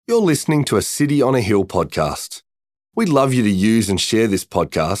You're listening to a City on a Hill podcast. We'd love you to use and share this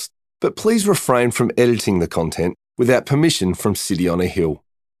podcast, but please refrain from editing the content without permission from City on a Hill.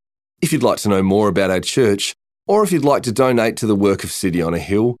 If you'd like to know more about our church, or if you'd like to donate to the work of City on a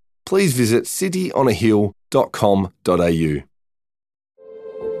Hill, please visit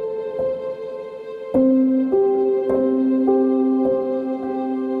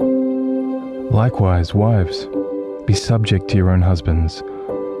Likewise, wives, be subject to your own husbands,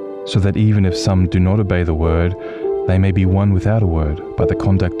 so that even if some do not obey the word, they may be won without a word by the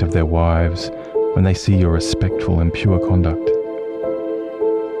conduct of their wives when they see your respectful and pure conduct.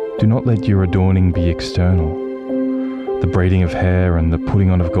 Do not let your adorning be external, the braiding of hair and the putting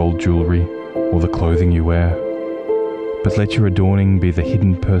on of gold jewellery, or the clothing you wear, but let your adorning be the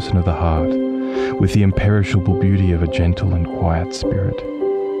hidden person of the heart, with the imperishable beauty of a gentle and quiet spirit,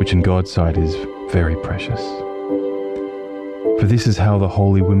 which in God's sight is very precious. For this is how the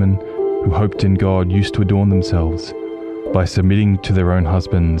holy women who hoped in God used to adorn themselves, by submitting to their own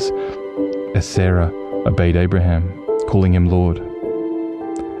husbands, as Sarah obeyed Abraham, calling him Lord.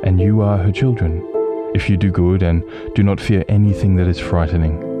 And you are her children, if you do good and do not fear anything that is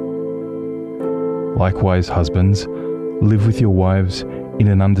frightening. Likewise, husbands, live with your wives in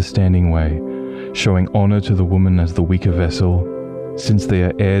an understanding way, showing honour to the woman as the weaker vessel, since they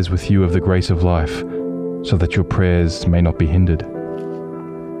are heirs with you of the grace of life, so that your prayers may not be hindered.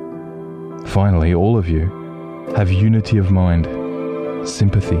 Finally, all of you, have unity of mind,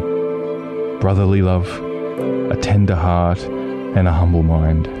 sympathy, brotherly love, a tender heart, and a humble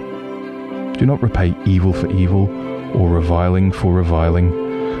mind. Do not repay evil for evil, or reviling for reviling,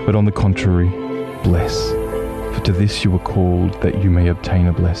 but on the contrary, bless, for to this you were called, that you may obtain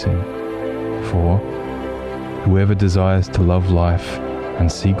a blessing. For whoever desires to love life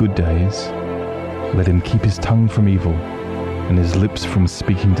and see good days, let him keep his tongue from evil and his lips from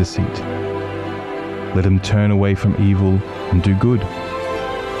speaking deceit. Let him turn away from evil and do good.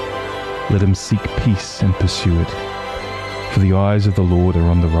 Let him seek peace and pursue it. For the eyes of the Lord are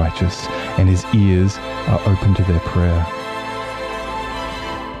on the righteous, and his ears are open to their prayer.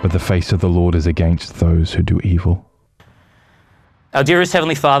 But the face of the Lord is against those who do evil. Our dearest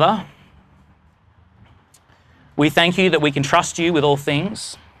Heavenly Father, we thank you that we can trust you with all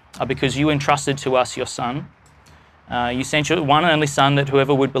things, because you entrusted to us your Son. You sent your one and only Son, that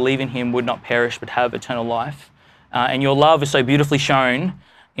whoever would believe in him would not perish but have eternal life. And your love is so beautifully shown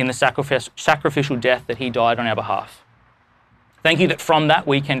in the sacrificial death that he died on our behalf. Thank you that from that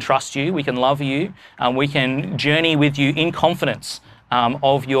we can trust you, we can love you, we can journey with you in confidence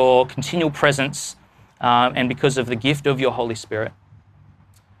of your continual presence and because of the gift of your Holy Spirit.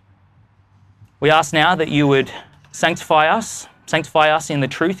 We ask now that you would sanctify us in the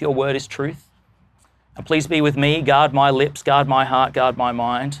truth. Your word is truth. And please be with me, guard my lips, guard my heart, guard my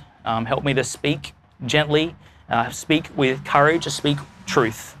mind. Help me to speak gently, speak with courage, to speak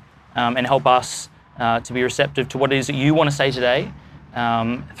truth, and help us to be receptive to what it is that you want to say today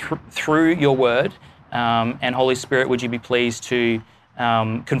through your word. And Holy Spirit, would you be pleased to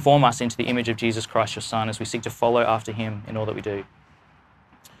conform us into the image of Jesus Christ, your Son, as we seek to follow after him in all that we do.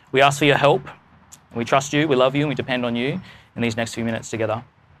 We ask for your help. We trust you, we love you, and we depend on you in these next few minutes together.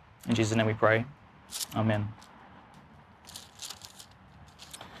 In Jesus' name we pray. Amen.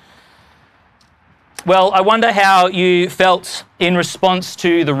 Well, I wonder how you felt in response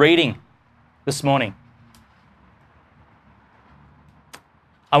to the reading this morning.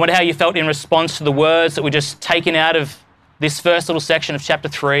 I wonder how you felt in response to the words that were just taken out of this first little section of chapter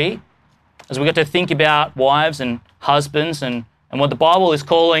 3, as we got to think about wives and husbands and what the Bible is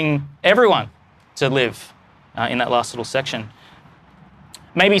calling everyone to live in that last little section.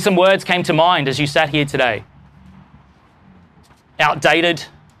 Maybe some words came to mind as you sat here today. Outdated,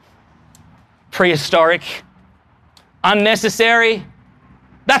 prehistoric, unnecessary.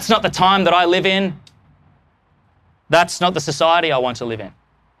 That's not the time that I live in. That's not the society I want to live in.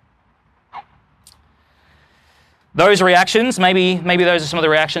 Those reactions, maybe those are some of the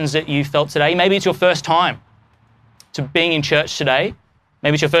reactions that you felt today. Maybe it's your first time to being in church today.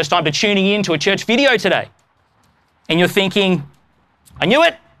 Maybe it's your first time to tuning in to a church video today. And you're thinking, I knew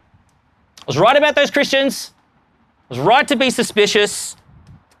it. I was right about those Christians. I was right to be suspicious.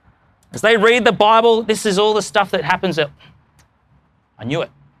 As they read the Bible, this is all the stuff that happens. I knew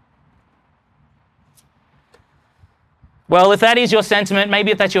it. Well, if that is your sentiment, maybe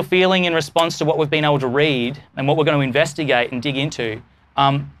if that's your feeling in response to what we've been able to read and what we're going to investigate and dig into,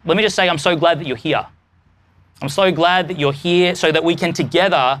 let me just say I'm so glad that you're here. I'm so glad that you're here so that we can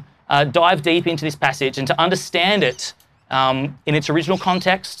together dive deep into this passage and to understand it in its original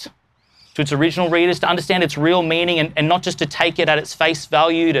context, to its original readers, to understand its real meaning and not just to take it at its face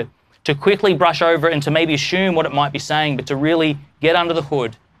value, to quickly brush over it and to maybe assume what it might be saying, but to really get under the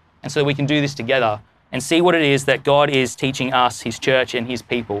hood and so that we can do this together and see what it is that God is teaching us, his church and his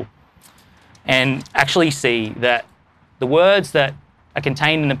people, and actually see that the words that are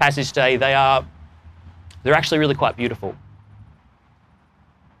contained in the passage today, they're actually really quite beautiful.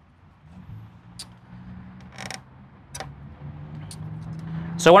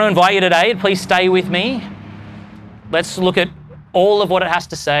 So I want to invite you today, please stay with me. Let's look at all of what it has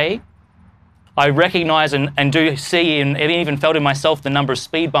to say. I recognize and do see, and even felt in myself, the number of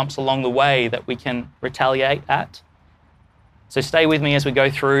speed bumps along the way that we can retaliate at. So stay with me as we go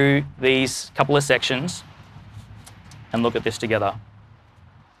through these couple of sections and look at this together.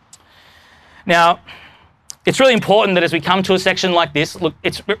 Now, it's really important that as we come to a section like this, look,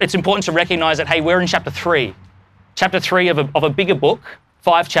 it's important to recognize that, hey, we're in chapter 3. Chapter 3 of a bigger book,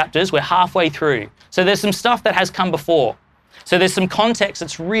 5 chapters, we're halfway through. So there's some stuff that has come before. So there's some context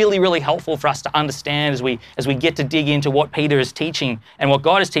that's really, really helpful for us to understand as we get to dig into what Peter is teaching and what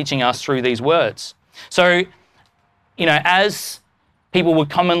God is teaching us through these words. So, as people would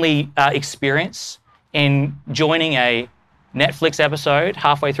commonly experience in joining a Netflix episode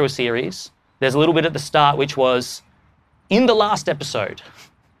halfway through a series, there's a little bit at the start which was in the last episode,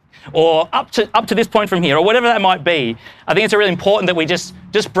 or up to this point from here, or whatever that might be. I think it's really important that we just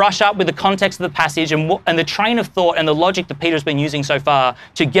brush up with the context of the passage and the train of thought and the logic that Peter's been using so far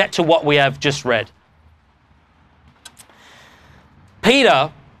to get to what we have just read.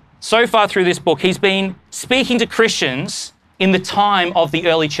 Peter, so far through this book, he's been speaking to Christians in the time of the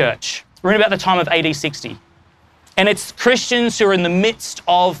early church. We're in about the time of AD 60. And it's Christians who are in the midst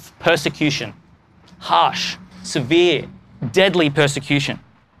of persecution. Harsh, severe, deadly persecution.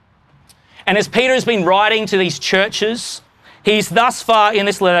 And as Peter has been writing to these churches, he's thus far in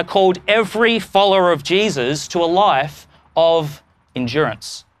this letter called every follower of Jesus to a life of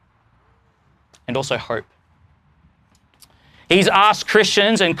endurance and also hope. He's asked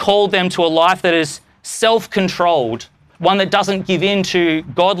Christians and called them to a life that is self-controlled, one that doesn't give in to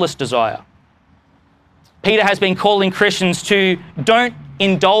godless desire. Peter has been calling Christians to don't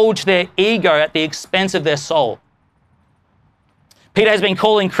indulge their ego at the expense of their soul. Peter has been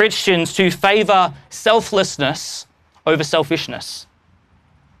calling Christians to favour selflessness over selfishness.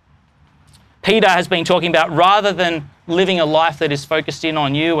 Peter has been talking about rather than living a life that is focused in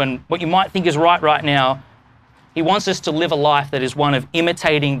on you and what you might think is right now, he wants us to live a life that is one of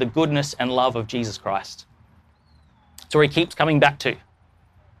imitating the goodness and love of Jesus Christ. That's where he keeps coming back to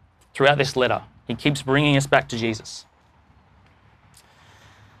throughout this letter. He keeps bringing us back to Jesus.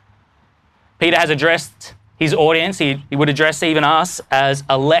 Peter has addressed his audience, he would address even us as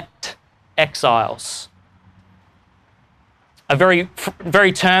elect exiles. A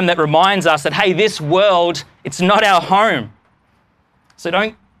very term that reminds us that, hey, this world, it's not our home. So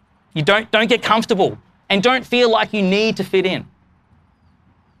don't get comfortable and don't feel like you need to fit in.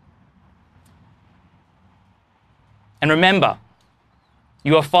 And remember,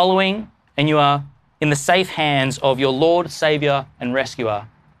 you are following and you are in the safe hands of your Lord, Saviour and Rescuer,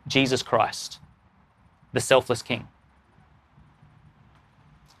 Jesus Christ, the selfless King.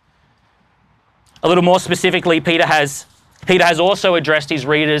 A little more specifically, Peter has also addressed his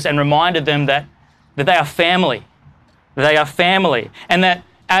readers and reminded them that they are family. They are family. And that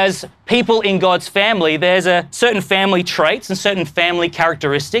as people in God's family, there's a certain family traits and certain family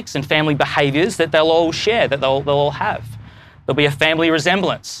characteristics and family behaviours that they'll all share, that they'll all have. There'll be a family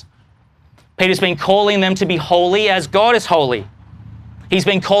resemblance. Peter's been calling them to be holy as God is holy. He's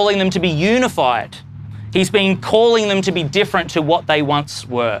been calling them to be unified. He's been calling them to be different to what they once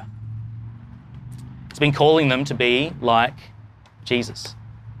were. He's been calling them to be like Jesus.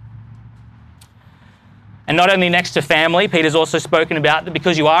 And not only next to family, Peter's also spoken about that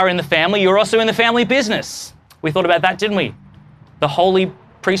because you are in the family, you're also in the family business. We thought about that, didn't we? The holy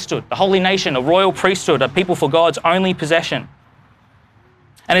priesthood, the holy nation, a royal priesthood, a people for God's only possession.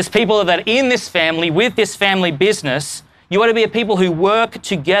 And as people that are in this family, with this family business, you ought to be a people who work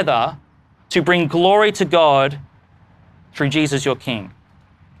together to bring glory to God through Jesus your King.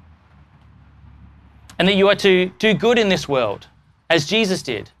 And that you are to do good in this world, as Jesus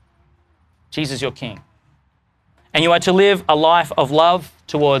did. Jesus your King. And you are to live a life of love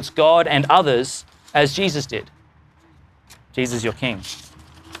towards God and others, as Jesus did. Jesus your King.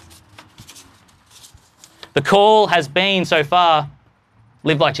 The call has been so far,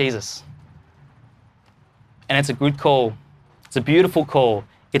 live like Jesus. And it's a good call. It's a beautiful call.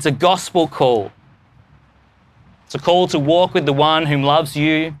 It's a gospel call. It's a call to walk with the one whom loves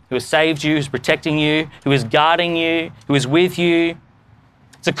you, who has saved you, who's protecting you, who is guarding you, who is with you,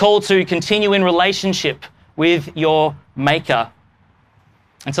 It's a call to continue in relationship with your Maker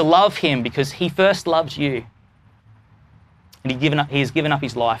and to love him because he first loved you and he has given up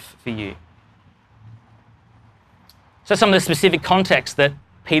his life for you. So some of the specific context that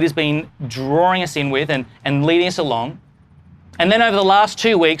Peter's been drawing us in with and leading us along. And then over the last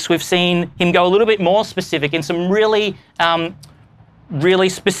 2 weeks, we've seen him go a little bit more specific in some really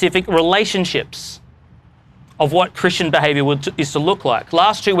specific relationships of what Christian behaviour is to look like.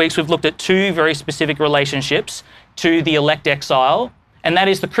 Last 2 weeks, we've looked at two very specific relationships to the elect exile, and that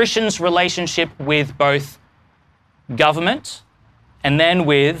is the Christian's relationship with both government and then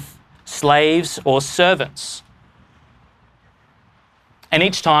with slaves or servants. And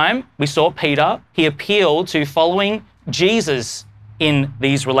each time we saw Peter, he appealed to following Jesus in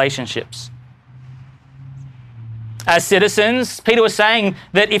these relationships. As citizens, Peter was saying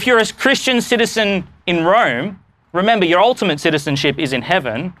that if you're a Christian citizen in Rome, remember your ultimate citizenship is in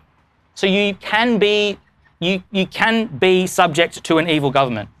heaven, so you can be subject to an evil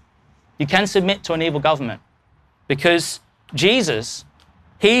government. You can submit to an evil government because Jesus,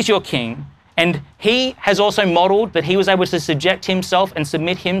 he's your king, and he has also modeled that he was able to subject himself and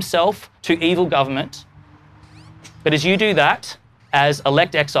submit himself to evil government. But as you do that, as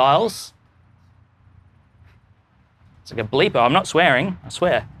elect exiles, it's like a bleeper, I'm not swearing, I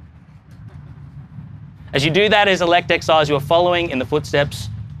swear. As you do that as elect exiles, you are following in the footsteps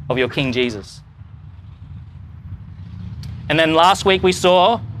of your King Jesus. And then last week we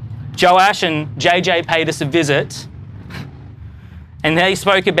saw Joash and JJ paid us a visit, and they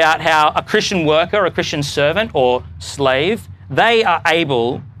spoke about how a Christian worker, a Christian servant or slave, they are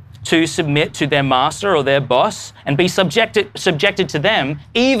able to submit to their master or their boss and be subjected to them,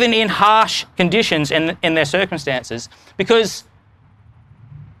 even in harsh conditions and in their circumstances. Because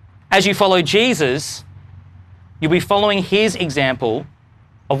as you follow Jesus, you'll be following his example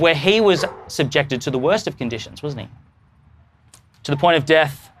of where he was subjected to the worst of conditions, wasn't he? To the point of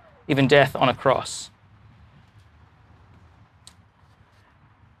death, even death on a cross.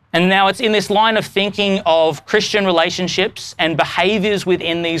 And now it's in this line of thinking of Christian relationships and behaviours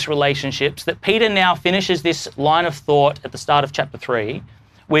within these relationships that Peter now finishes this line of thought at the start of chapter 3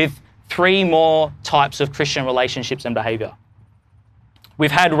 with 3 more types of Christian relationships and behaviour.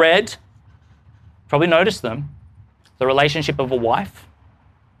 We've had read, probably noticed them, the relationship of a wife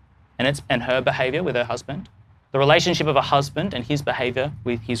and her behaviour with her husband, the relationship of a husband and his behaviour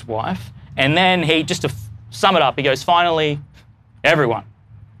with his wife, and then he, just to sum it up, he goes, finally, everyone.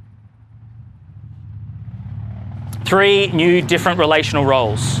 3 new different relational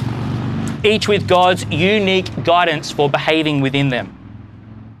roles, each with God's unique guidance for behaving within them.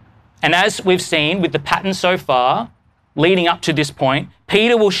 And as we've seen with the pattern so far, leading up to this point,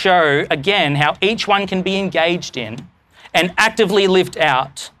 Peter will show again how each one can be engaged in and actively lived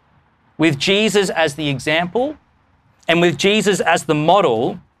out with Jesus as the example and with Jesus as the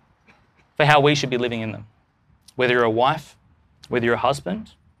model for how we should be living in them. Whether you're a wife, whether you're a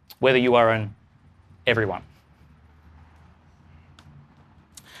husband, whether you are an everyone.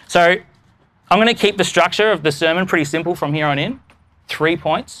 So I'm going to keep the structure of the sermon pretty simple from here on in. 3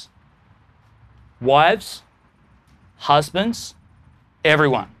 points. Wives, husbands,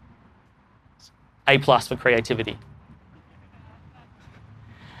 everyone. A+ for creativity.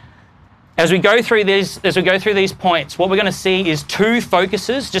 As we go through these points, what we're going to see is 2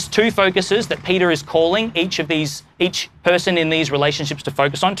 focuses, just 2 focuses that Peter is calling each person in these relationships to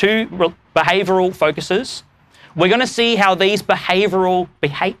focus on, 2 behavioural focuses. We're going to see how these am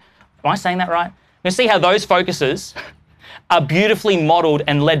I saying that right? We're going to see how those focuses are beautifully modelled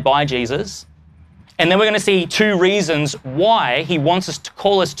and led by Jesus. And then we're going to see 2 reasons why he wants us to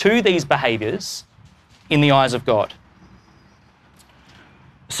call us to these behaviours in the eyes of God.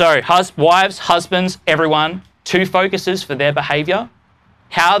 So, wives, husbands, everyone, 2 focuses for their behaviour,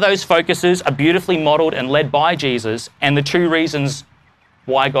 how those focuses are beautifully modelled and led by Jesus, and the 2 reasons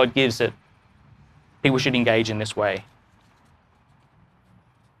why God gives it. People should engage in this way.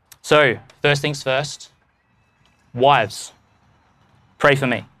 So, first things first, wives, pray for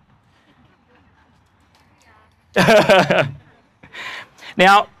me.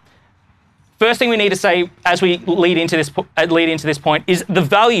 Now, first thing we need to say as we lead into this point is the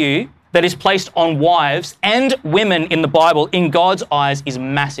value that is placed on wives and women in the Bible in God's eyes is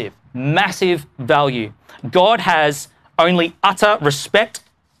massive, massive value. God has only utter respect,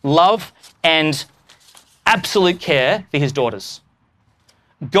 love, and absolute care for his daughters.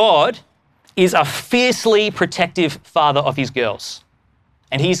 God is a fiercely protective father of his girls,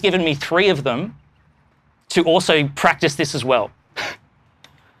 and he's given me 3 of them to also practice this as well.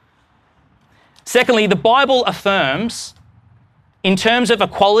 Secondly, the Bible affirms in terms of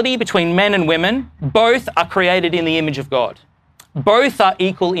equality between men and women, both are created in the image of God. Both are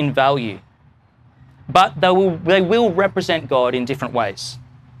equal in value, but they will represent God in different ways.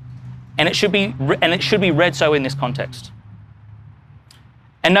 And it should be read so in this context.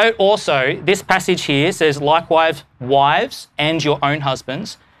 And note also, this passage here says, likewise, wives and your own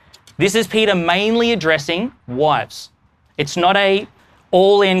husbands. This is Peter mainly addressing wives. It's not a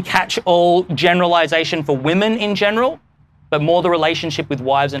all-in, catch-all generalization for women in general, but more the relationship with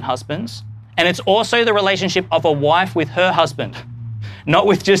wives and husbands. And it's also the relationship of a wife with her husband, not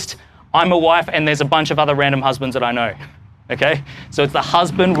with just, I'm a wife and there's a bunch of other random husbands that I know, okay? So it's the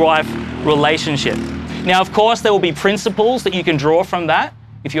husband-wife relationship. Now, of course, there will be principles that you can draw from that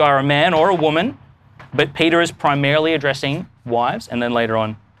if you are a man or a woman, but Peter is primarily addressing wives and then later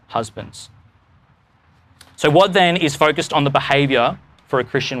on husbands. So what then is focused on the behaviour for a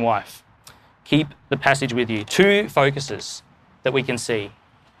Christian wife? Keep the passage with you. Two focuses that we can see.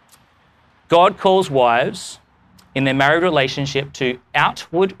 God calls wives in their married relationship to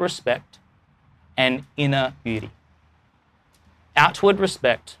outward respect and inner beauty. Outward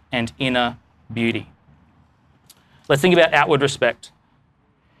respect and inner beauty. Let's think about outward respect.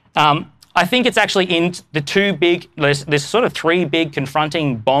 I think it's actually in there's sort of three big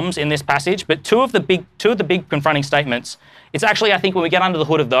confronting bombs in this passage, but two of the big confronting statements, it's actually, I think when we get under the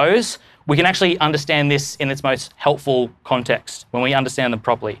hood of those, we can actually understand this in its most helpful context, when we understand them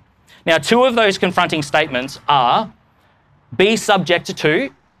properly. Now, two of those confronting statements are, be subject to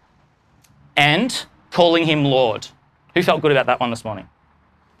and calling him Lord. Who felt good about that one this morning?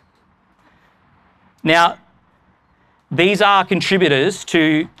 Now, these are contributors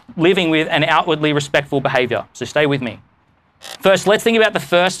to living with an outwardly respectful behaviour. So stay with me. First, let's think about the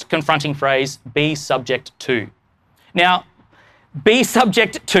first confronting phrase, be subject to. Now, be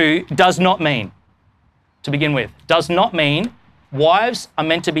subject to does not mean, to begin with, does not mean wives are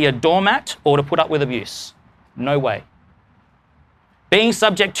meant to be a doormat or to put up with abuse. No way. Being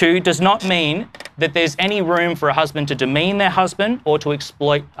subject to does not mean that there's any room for a husband to demean their husband or to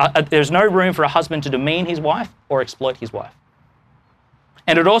exploit, there's no room for a husband to demean his wife or exploit his wife.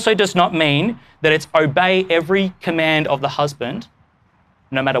 And it also does not mean that it's obey every command of the husband,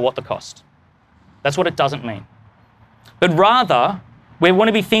 no matter what the cost. That's what it doesn't mean. But rather, we want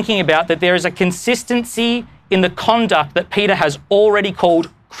to be thinking about that there is a consistency in the conduct that Peter has already called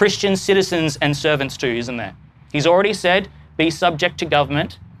Christian citizens and servants to, isn't there? He's already said, be subject to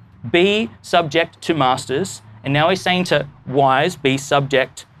government, be subject to masters, and now he's saying to wives, be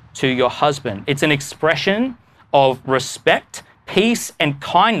subject to your husband. It's an expression of respect, peace, and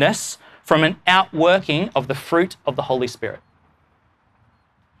kindness from an outworking of the fruit of the Holy Spirit.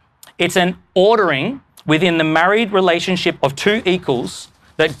 It's an ordering within the married relationship of two equals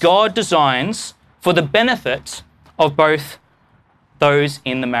that God designs for the benefit of both those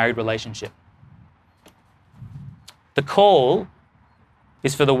in the married relationship. The call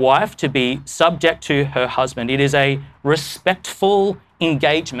is for the wife to be subject to her husband. It is a respectful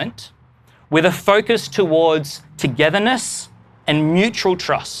engagement with a focus towards togetherness and mutual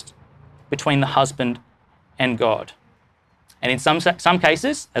trust between the husband and God. And in some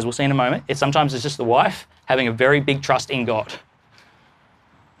cases, as we'll see in a moment, sometimes it's just the wife having a very big trust in God.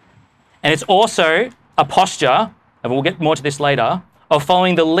 And it's also a posture, and we'll get more to this later, of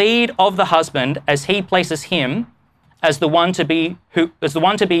following the lead of the husband as he places him as the one to be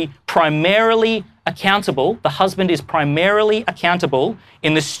primarily accountable. The husband is primarily accountable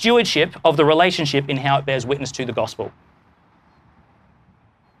in the stewardship of the relationship in how it bears witness to the gospel.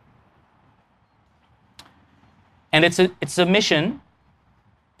 And it's a submission,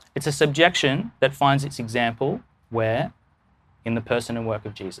 it's a subjection that finds its example where? In the person and work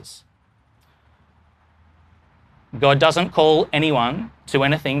of Jesus. God doesn't call anyone to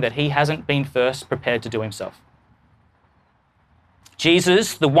anything that he hasn't been first prepared to do himself.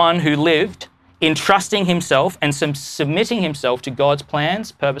 Jesus, the one who lived, entrusting himself and submitting himself to God's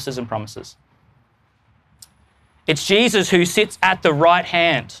plans, purposes, and promises. It's Jesus who sits at the right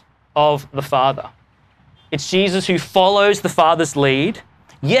hand of the Father. It's Jesus who follows the Father's lead,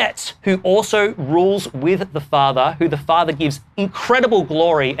 yet who also rules with the Father, who the Father gives incredible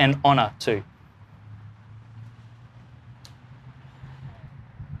glory and honor to.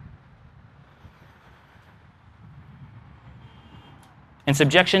 And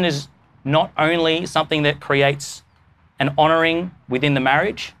subjection is not only something that creates an honoring within the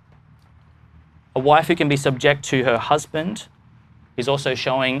marriage. A wife who can be subject to her husband is also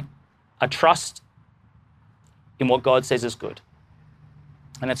showing a trust in what God says is good.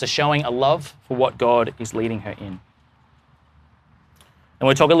 And it's showing a love for what God is leading her in. And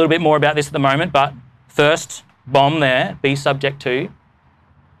we'll talk a little bit more about this at the moment, but first, bomb there, be subject to.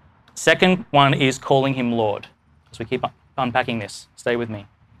 Second one is calling him Lord. As we keep unpacking this, stay with me.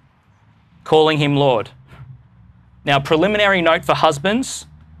 Calling him Lord. Now, preliminary note for husbands,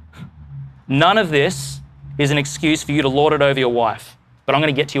 none of this is an excuse for you to lord it over your wife, but I'm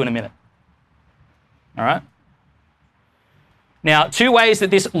going to get to you in a minute. All right? Now, two ways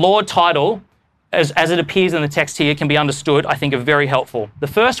that this Lord title, as it appears in the text here, can be understood, I think are very helpful. The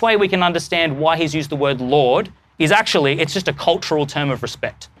first way we can understand why he's used the word Lord is actually, it's just a cultural term of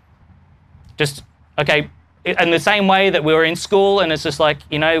respect. Just, okay, in the same way that we were in school and it's just like,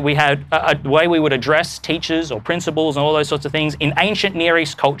 you know, we had a way we would address teachers or principals and all those sorts of things. In ancient Near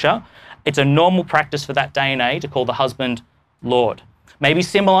East culture, it's a normal practice for that day and age to call the husband Lord. Maybe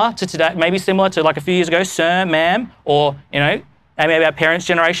similar to today, maybe similar to like a few years ago, sir, ma'am, or, you know, maybe our parents'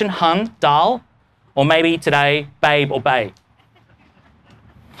 generation, hun, dal, or maybe today, babe or bae.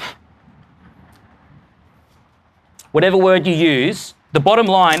 Whatever word you use, the bottom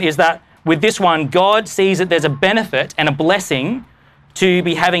line is that with this one, God sees that there's a benefit and a blessing to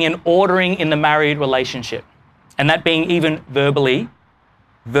be having an ordering in the married relationship, and that being even verbally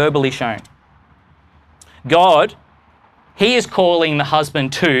shown. God, he is calling the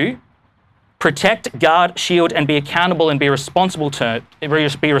husband to protect, guard, shield, and be accountable and be responsible.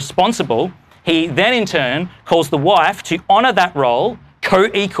 He then in turn calls the wife to honour that role,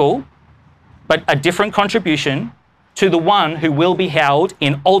 co-equal, but a different contribution to the one who will be held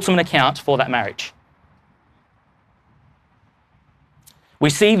in ultimate account for that marriage. We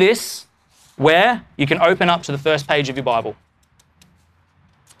see this where you can open up to the first page of your Bible.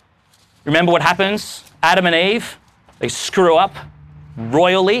 Remember what happens? Adam and Eve, they screw up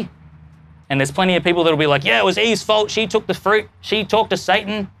royally, and there's plenty of people that'll be like, yeah, it was Eve's fault. She took the fruit. She talked to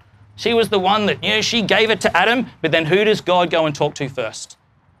Satan. She was the one that, you know, she gave it to Adam. But then who does God go and talk to first?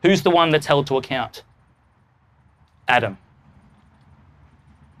 Who's the one that's held to account? Adam.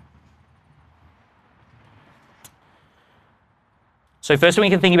 So first thing we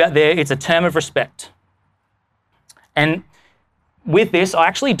can think about there, it's a term of respect. And with this, I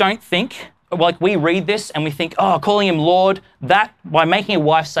actually don't think, like we read this and we think, oh, calling him Lord, that by making a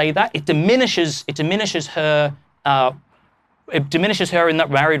wife say that, it diminishes her in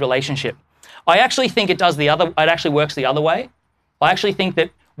that married relationship. I actually think it actually works the other way. I actually think that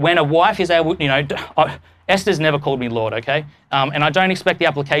when a wife is able, you know, Esther's never called me Lord, okay? And I don't expect the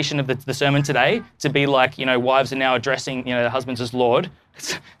application of the sermon today to be like, you know, wives are now addressing, you know, their husbands as Lord.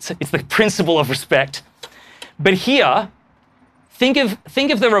 It's the principle of respect. But here, think of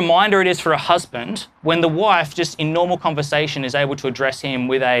the reminder it is for a husband when the wife just in normal conversation is able to address him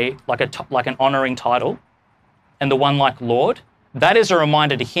with like an honouring title, and the one like Lord. That is a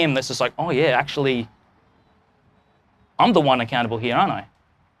reminder to him that's just like, oh yeah, actually, I'm the one accountable here, aren't I?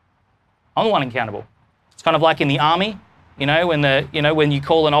 I'm the one accountable. It's kind of like in the army, you know, when you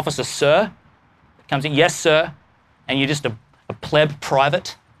call an officer sir, it comes in, yes, sir, and you're just a pleb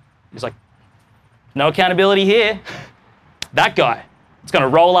private. He's like, no accountability here. That guy, it's going to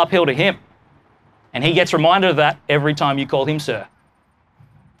roll uphill to him. And he gets reminded of that every time you call him sir.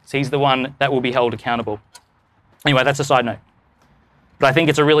 So he's the one that will be held accountable. Anyway, that's a side note. But I think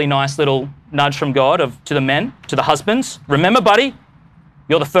it's a really nice little nudge from God to the men, to the husbands. Remember, buddy,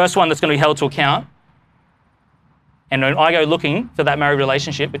 you're the first one that's going to be held to account. And when I go looking for that married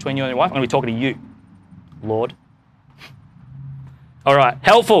relationship between you and your wife, I'm going to be talking to you, Lord. All right,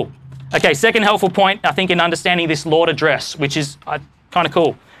 helpful. Okay, second helpful point, I think, in understanding this Lord address, which is kind of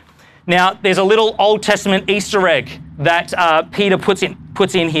cool. Now, there's a little Old Testament Easter egg that Peter puts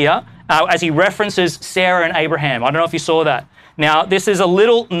in here as he references Sarah and Abraham. I don't know if you saw that. Now, this is a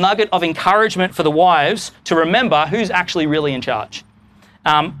little nugget of encouragement for the wives to remember who's actually really in charge.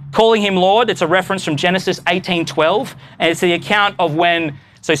 Calling him Lord, it's a reference from Genesis 18:12, and it's the account of when,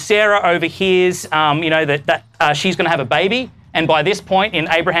 so Sarah overhears, that she's going to have a baby, and by this point in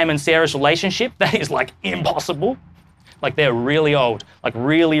Abraham and Sarah's relationship, that is like impossible. Like they're really old, like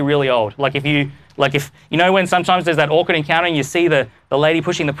really, really old. Like if you know when sometimes there's that awkward encounter and you see the lady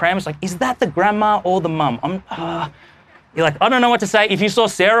pushing the pram, it's like, is that the grandma or the mum? You're like, I don't know what to say. If you saw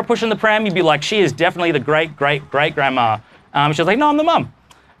Sarah pushing the pram, you'd be like, she is definitely the great, great, great grandma. She was like, no, I'm the mum.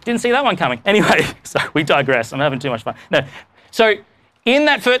 Didn't see that one coming. Anyway, so we digress. I'm having too much fun. No. So in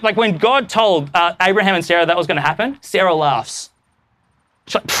that first, like when God told Abraham and Sarah that was going to happen, Sarah laughs.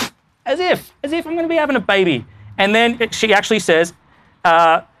 She's like, as if I'm going to be having a baby. And then she actually says,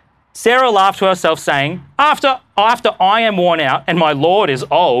 Sarah laughed to herself saying, after I am worn out and my Lord is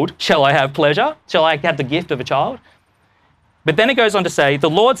old, shall I have pleasure? Shall I have the gift of a child? But then it goes on to say,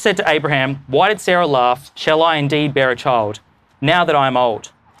 the Lord said to Abraham, why did Sarah laugh? Shall I indeed bear a child now that I am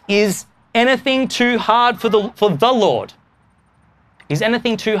old? Is anything too hard for the Lord? Is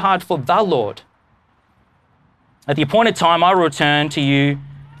anything too hard for the Lord? At the appointed time, I will return to you,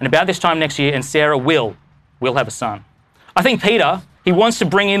 and about this time next year, and Sarah will have a son. I think Peter, he wants to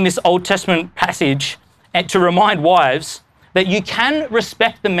bring in this Old Testament passage and to remind wives that you can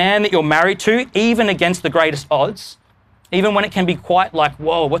respect the man that you're married to, even against the greatest odds, even when it can be quite like,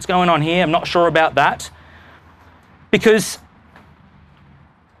 whoa, what's going on here? I'm not sure about that. Because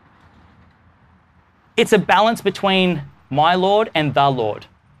it's a balance between my Lord and the Lord.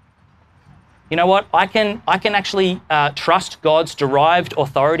 You know what? I can actually trust God's derived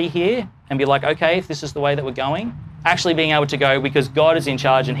authority here and be like, okay, if this is the way that we're going, actually being able to go because God is in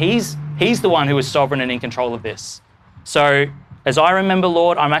charge and He's the one who is sovereign and in control of this. So as I remember,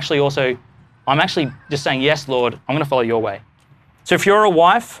 Lord, I'm actually just saying, yes, Lord, I'm going to follow your way. So if you're a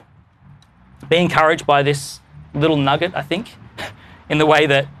wife, be encouraged by this little nugget, I think, in the way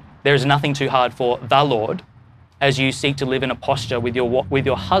that there is nothing too hard for the Lord as you seek to live in a posture with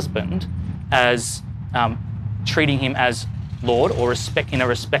your husband as treating him as Lord or in a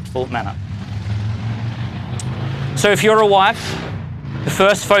respectful manner. So if you're a wife, the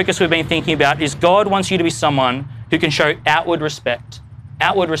first focus we've been thinking about is God wants you to be someone who can show outward respect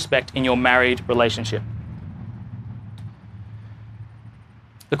in your married relationship.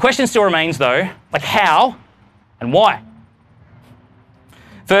 The question still remains though, like how and why?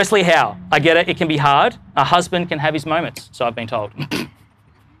 Firstly, how? I get it, it can be hard. A husband can have his moments, so I've been told.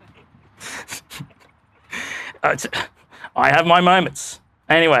 I have my moments.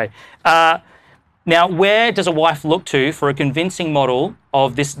 Anyway, now where does a wife look to for a convincing model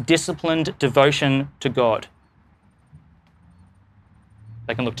of this disciplined devotion to God?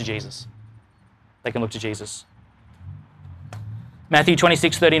 They can look to Jesus. They can look to Jesus. Matthew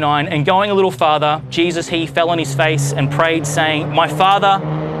 26:39, and going a little farther, Jesus, he fell on his face and prayed, saying, My Father,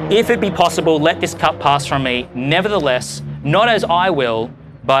 if it be possible, let this cup pass from me. Nevertheless, not as I will,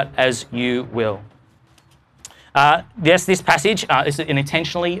 but as you will. Yes, this passage is an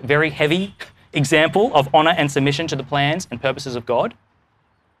intentionally very heavy example of honour and submission to the plans and purposes of God.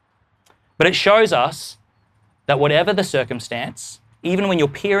 But it shows us that whatever the circumstance, even when you're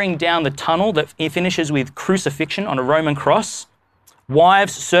peering down the tunnel that finishes with crucifixion on a Roman cross,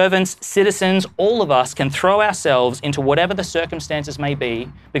 wives, servants, citizens, all of us can throw ourselves into whatever the circumstances may be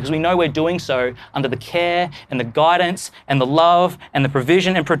because we know we're doing so under the care and the guidance and the love and the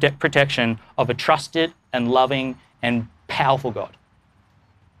provision and protection of a trusted and loving and powerful God.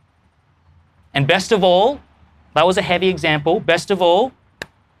 And best of all, that was a heavy example, best of all,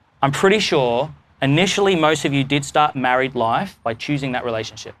 I'm pretty sure initially most of you did start married life by choosing that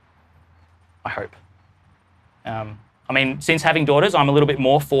relationship. I hope. I mean, since having daughters, I'm a little bit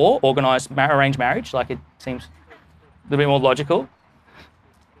more for organised arranged marriage. Like it seems a little bit more logical.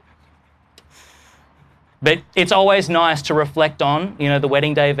 But it's always nice to reflect on, the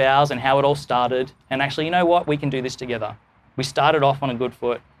wedding day vows and how it all started. And actually, you know what? We can do this together. We started off on a good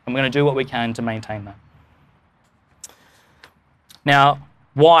foot and we're going to do what we can to maintain that. Now,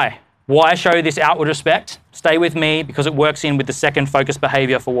 why? Why show this outward respect? Stay with me because it works in with the second focus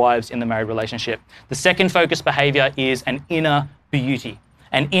behaviour for wives in the married relationship. The second focus behaviour is an inner beauty.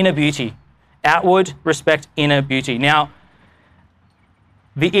 An inner beauty. Outward respect, inner beauty. Now,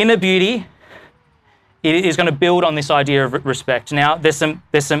 the inner beauty is going to build on this idea of respect. Now, there's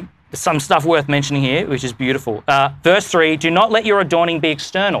some stuff worth mentioning here, which is beautiful. Verse 3, do not let your adorning be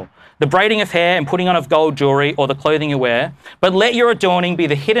external, the braiding of hair and putting on of gold jewelry or the clothing you wear, but let your adorning be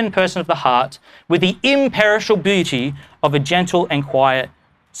the hidden person of the heart with the imperishable beauty of a gentle and quiet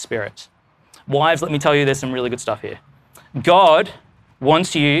spirit. Wives, let me tell you, there's some really good stuff here. God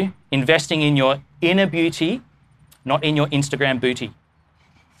wants you investing in your inner beauty, not in your Instagram booty.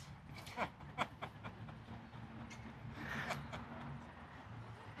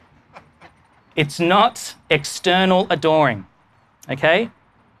 It's not external adoring, okay?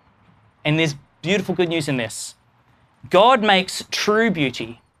 And there's beautiful good news in this. God makes true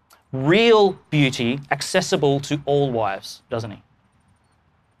beauty, real beauty, accessible to all wives, doesn't he?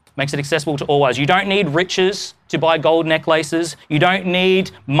 Makes it accessible to all wives. You don't need riches to buy gold necklaces. You don't need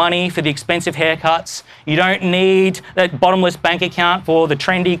money for the expensive haircuts. You don't need that bottomless bank account for the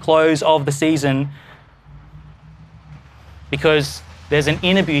trendy clothes of the season. Because there's an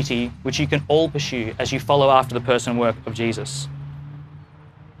inner beauty which you can all pursue as you follow after the person and work of Jesus.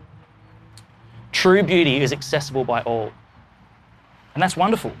 True beauty is accessible by all. And that's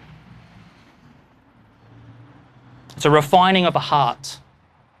wonderful. It's a refining of a heart.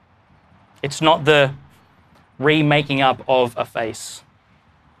 It's not the remaking up of a face.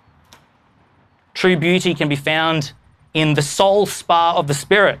 True beauty can be found in the soul spa of the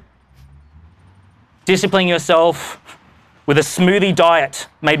Spirit. disciplining yourself with a smoothie diet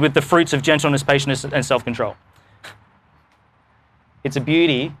made with the fruits of gentleness, patience, and self-control. It's a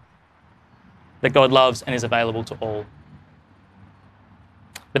beauty that God loves and is available to all.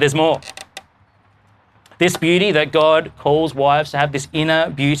 But there's more. This beauty that God calls wives to have, this inner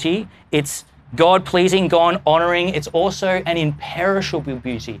beauty, it's God-pleasing, God-honoring. It's also an imperishable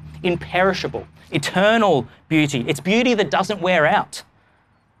beauty, imperishable, eternal beauty. It's beauty that doesn't wear out.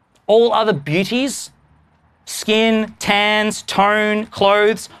 All other beauties, skin, tans, tone,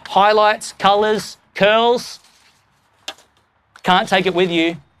 clothes, highlights, colours, curls, can't take it with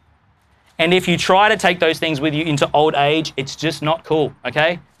you. And if you try to take those things with you into old age, it's just not cool,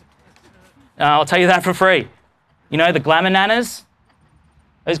 okay? I'll tell you that for free. You know the glamour nanas?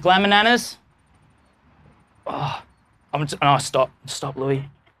 Those glamour nanas? Stop, Louis.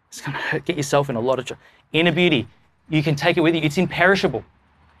 It's going to get yourself in a lot of trouble. Inner beauty, you can take it with you. It's imperishable.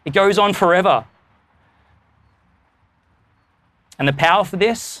 It goes on forever. And the power for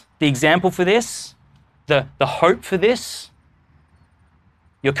this, the example for this, the hope for this,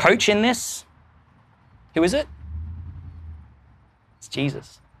 your coach in this, who is it? It's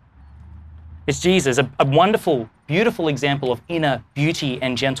Jesus. It's Jesus, a wonderful, beautiful example of inner beauty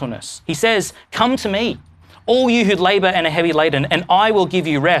and gentleness. He says, "Come to me, all you who labor and are heavy laden, and I will give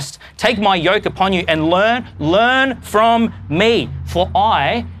you rest. Take my yoke upon you and learn from me, for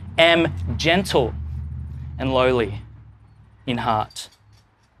I am gentle and lowly in heart,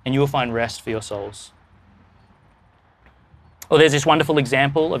 and you will find rest for your souls." Or there's this wonderful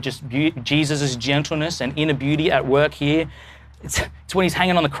example of just Jesus' gentleness and inner beauty at work here. It's when he's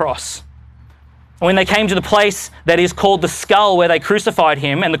hanging on the cross. When they came to the place that is called the skull where they crucified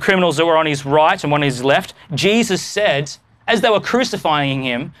him and the criminals that were on his right and on his left, Jesus said, as they were crucifying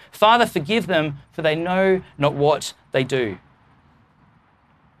him, "Father, forgive them, for they know not what they do."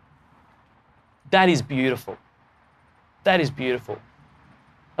 That is beautiful. That is beautiful.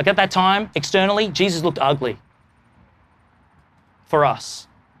 Like at that time, externally, Jesus looked ugly for us.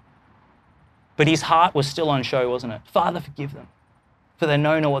 But his heart was still on show, wasn't it? Father, forgive them, for they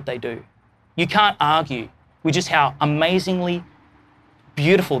know not what they do. You can't argue with just how amazingly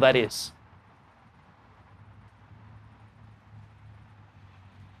beautiful that is.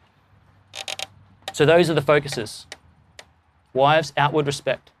 So those are the focuses. Wives, outward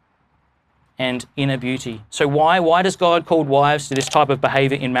respect, and inner beauty. So why does God call wives to this type of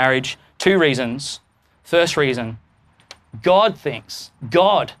behavior in marriage? 2 reasons. First reason, God thinks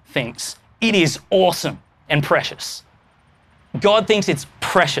it is awesome and precious. God thinks it's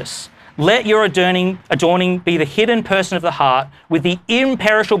precious. Let your adorning be the hidden person of the heart with the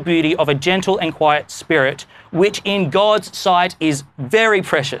imperishable beauty of a gentle and quiet spirit, which in God's sight is very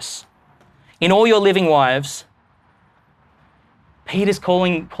precious. In all your living wives, Peter's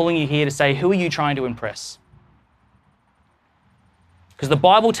calling you here to say, who are you trying to impress? Because the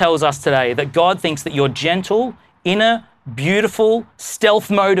Bible tells us today that God thinks that your gentle, inner, beautiful, stealth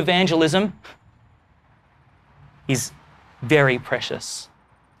mode evangelism is very precious.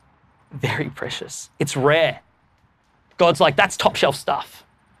 Very precious. It's rare. God's like, that's top shelf stuff.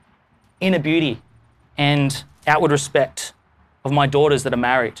 Inner beauty and outward respect of my daughters that are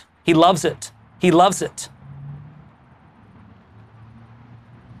married. He loves it. He loves it.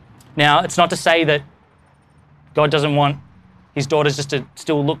 Now, it's not to say that God doesn't want his daughters just to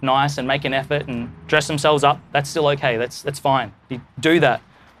still look nice and make an effort and dress themselves up. That's still okay. That's fine. You do that.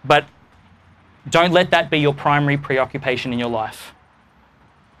 But don't let that be your primary preoccupation in your life.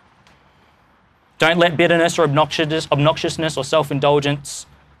 Don't let bitterness or obnoxiousness or self-indulgence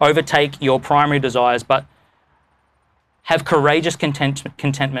overtake your primary desires, but have courageous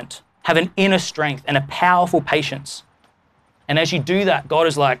contentment. Have an inner strength and a powerful patience. And as you do that, God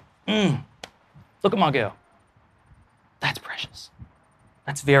is like, look at my girl. That's precious.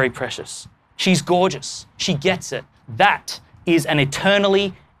 That's very precious. She's gorgeous. She gets it. That is an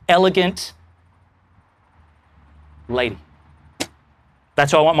eternally elegant lady.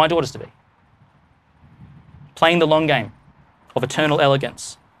 That's who I want my daughters to be. Playing the long game of eternal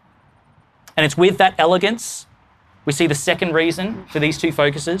elegance. And it's with that elegance, we see the second reason for these 2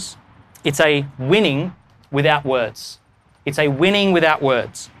 focuses. It's a winning without words. It's a winning without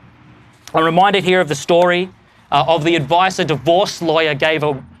words. I'm reminded here of the story of the advice a divorce lawyer gave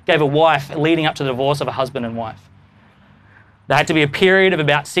a wife leading up to the divorce of a husband and wife. There had to be a period of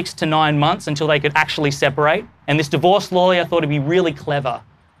about 6 to 9 months until they could actually separate. And this divorce lawyer thought it'd be really clever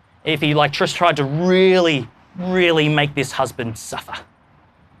if he just tried to really make this husband suffer.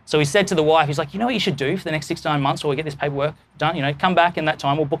 So he said to the wife, he's like, you know what you should do for the next 6 to 9 months while we get this paperwork done? Come back in that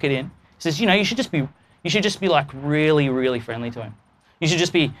time, we'll book it in. He says, you should just be like really friendly to him. You should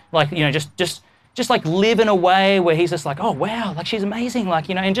just be like, just just like live in a way where he's just like, oh wow, like she's amazing, like,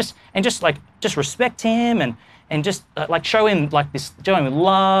 you know, and just respect him and just like show him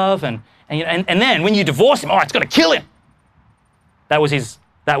love and you know, and then when you divorce him, it's got to kill him. That was his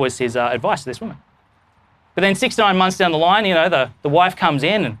advice to this woman. But then 6 to 9 months down the line, you know, the wife comes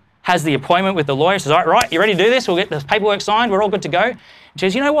in and has the appointment with the lawyer. Says, all right, you ready to do this? We'll get the paperwork signed. We're all good to go. And she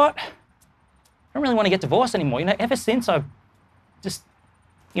says, you know what? I don't really want to get divorced anymore. You know, ever since I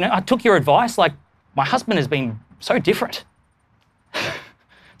took your advice, like my husband has been so different.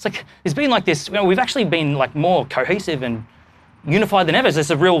 It's like, there's been like this, you know, we've actually been like more cohesive and unified than ever. There's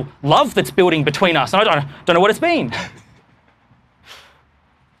a real love that's building between us. And I don't know what it's been.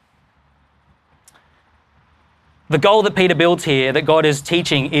 The goal that Peter builds here, that God is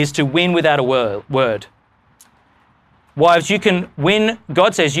teaching, is to win without a word. Wives,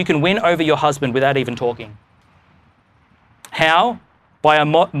 God says you can win over your husband without even talking. How? By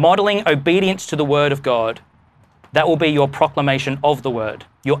modeling obedience to the word of God. That will be your proclamation of the word.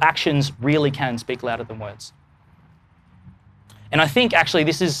 Your actions really can speak louder than words. And I think actually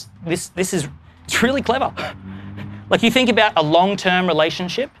it's really clever. Like you think about a long-term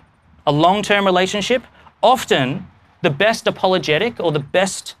relationship, often the best apologetic or the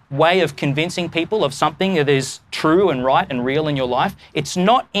best way of convincing people of something that is true and right and real in your life, it's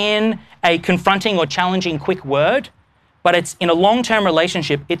not in a confronting or challenging quick word, but it's in a long-term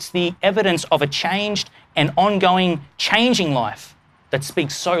relationship, it's the evidence of a changed and ongoing changing life that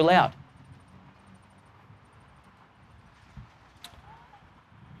speaks so loud.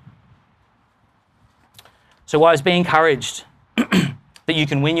 So wives, be encouraged that you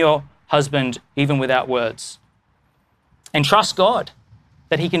can win your husband even without words. And trust God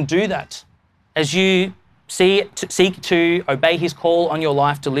that he can do that as you seek to obey his call on your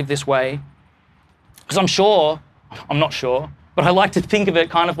life to live this way. Because I'm not sure, but I like to think of it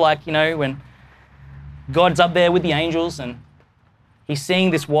kind of like, you know, when God's up there with the angels and he's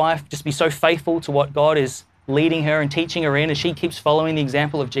seeing this wife just be so faithful to what God is leading her and teaching her in as she keeps following the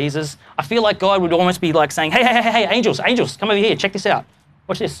example of Jesus. I feel like God would almost be like saying, hey, angels, come over here, check this out.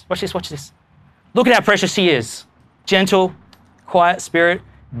 Watch this. Look at how precious she is. Gentle, quiet spirit.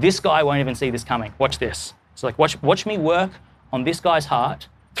 This guy won't even see this coming. Watch this. It's like, watch me work on this guy's heart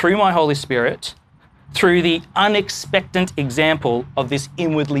through my Holy Spirit, through the unexpected example of this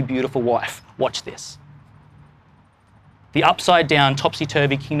inwardly beautiful wife. Watch this. The upside down,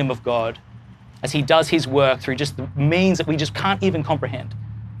 topsy-turvy kingdom of God as he does his work through just the means that we just can't even comprehend.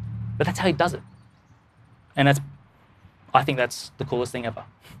 But that's how he does it. And I think that's the coolest thing ever.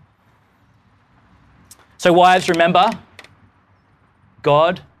 So wives, remember,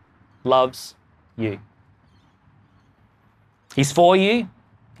 God loves you. He's for you.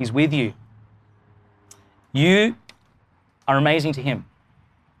 He's with you. You are amazing to him.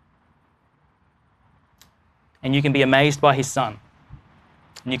 And you can be amazed by his son.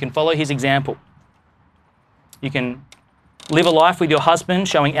 And you can follow his example. You can live a life with your husband,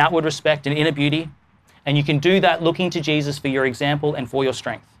 showing outward respect and inner beauty. And you can do that looking to Jesus for your example and for your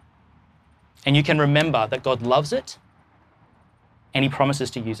strength. And you can remember that God loves it and he promises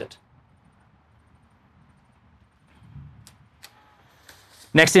to use it.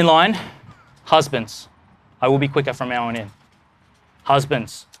 Next in line, husbands. I will be quicker from now on in.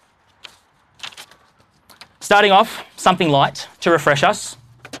 Husbands. Starting off, something light to refresh us.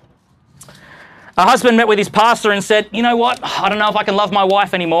 A husband met with his pastor and said, you know what? I don't know if I can love my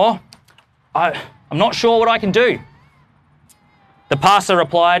wife anymore. I'm not sure what I can do. The pastor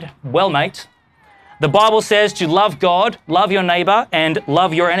replied, well, mate, the Bible says to love God, love your neighbor, and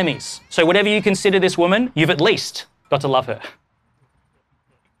love your enemies. So whatever you consider this woman, you've at least got to love her.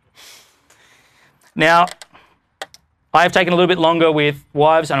 Now, I have taken a little bit longer with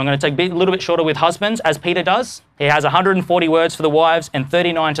wives, and I'm going to take a little bit shorter with husbands, as Peter does. He has 140 words for the wives and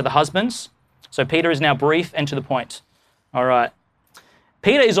 39 to the husbands. So Peter is now brief and to the point. All right.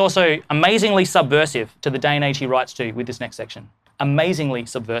 Peter is also amazingly subversive to the day and age he writes to with this next section. Amazingly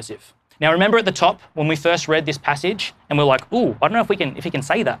subversive. Now, remember at the top when we first read this passage, and we're like, "Ooh, I don't know if he can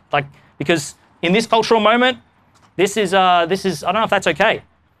say that," like because in this cultural moment, this is I don't know if that's okay.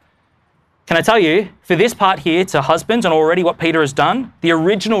 Can I tell you, for this part here to husbands and already what Peter has done, the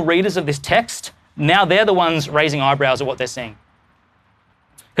original readers of this text, now they're the ones raising eyebrows at what they're seeing.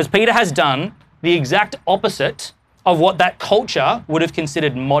 Because Peter has done the exact opposite of what that culture would have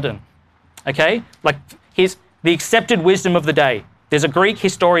considered modern. Okay? Like, here's the accepted wisdom of the day. There's a Greek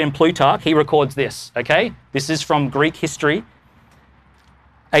historian, Plutarch, he records this, okay? This is from Greek history,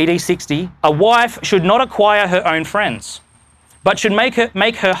 AD 60. A wife should not acquire her own friends, but should make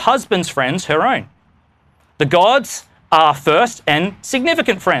her husband's friends her own. The gods are first and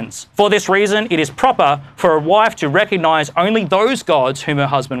significant friends. For this reason, it is proper for a wife to recognize only those gods whom her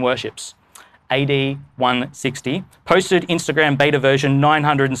husband worships. AD 160, posted Instagram beta version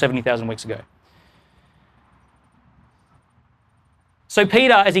 970,000 weeks ago. So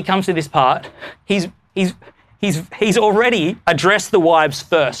Peter, as he comes to this part, he's already addressed the wives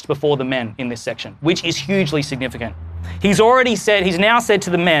first before the men in this section, which is hugely significant. He's now said to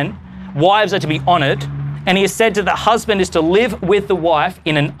the men, wives are to be honored, and he has said to the husband is to live with the wife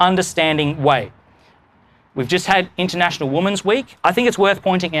in an understanding way. We've just had International Women's Week. I think it's worth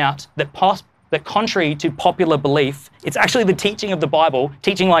pointing out that contrary to popular belief, it's actually the teaching of the Bible,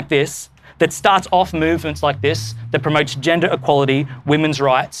 teaching like this, that starts off movements like this, that promotes gender equality, women's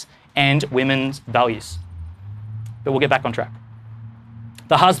rights, and women's values. But we'll get back on track.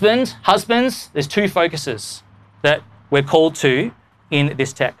 The husbands, there's two focuses that we're called to in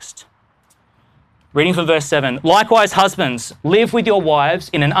this text. Reading from verse 7, likewise, husbands, live with your wives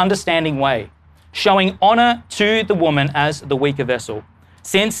in an understanding way, showing honor to the woman as the weaker vessel,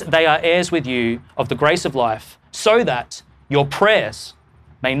 since they are heirs with you of the grace of life, so that your prayers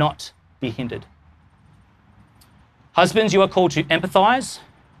may not be hindered. Husbands, you are called to empathize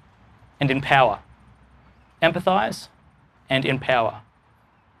and empower. Empathize and empower.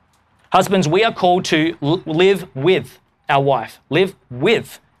 Husbands, we are called to live with our wife. Live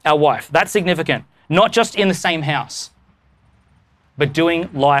with our wife. That's significant. Not just in the same house, but doing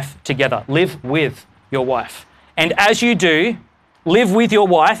life together. Live with your wife. And as you do, live with your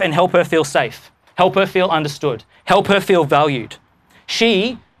wife and help her feel safe. Help her feel understood. Help her feel valued.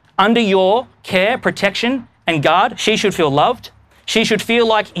 She, under your care, protection, and guard, she should feel loved. She should feel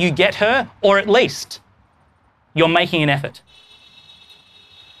like you get her, or at least you're making an effort.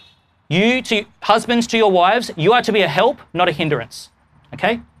 Husbands to your wives, you are to be a help, not a hindrance.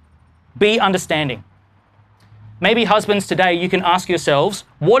 Okay? Be understanding. Maybe husbands today, you can ask yourselves,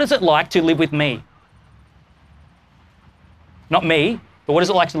 what is it like to live with me? Not me, but what is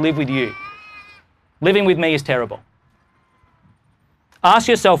it like to live with you? Living with me is terrible. Ask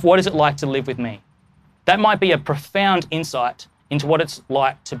yourself, what is it like to live with me? That might be a profound insight into what it's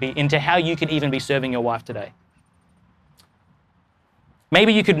like to be, into how you could even be serving your wife today.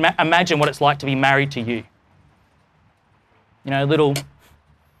 Maybe you could imagine what it's like to be married to you. You know, little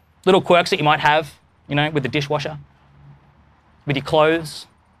quirks that you might have, you know, with the dishwasher, with your clothes,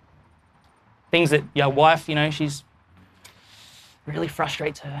 things that your wife, you know, she's really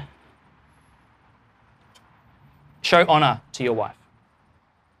frustrates her. Show honor to your wife.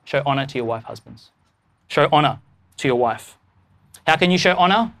 Show honor to your wife, husbands. Show honor to your wife. How can you show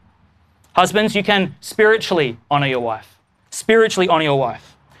honor? Husbands, you can spiritually honor your wife. Spiritually honor your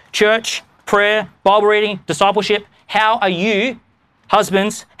wife. Church, prayer, Bible reading, discipleship. How are you,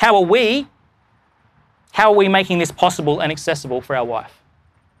 husbands, how are we making this possible and accessible for our wife?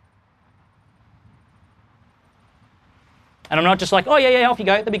 And I'm not just like, oh yeah, off you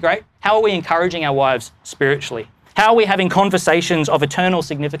go, that'd be great. How are we encouraging our wives spiritually? How are we having conversations of eternal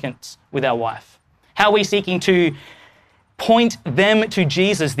significance with our wife? How are we seeking to point them to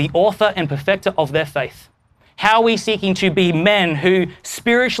Jesus, the author and perfecter of their faith? How are we seeking to be men who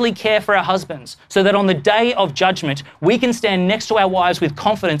spiritually care for our husbands so that on the day of judgment, we can stand next to our wives with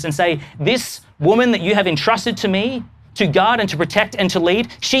confidence and say, this woman that you have entrusted to me to guard and to protect and to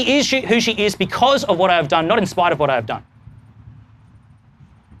lead, she is who she is because of what I have done, not in spite of what I have done.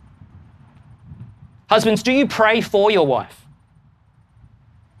 Husbands, do you pray for your wife?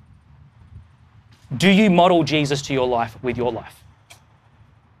 Do you model Jesus to your life with your life?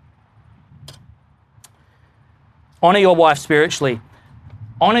 Honor your wife spiritually.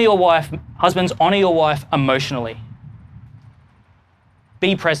 Honor your wife, husbands, honor your wife emotionally.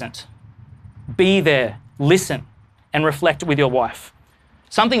 Be present. Be there. Listen and reflect with your wife.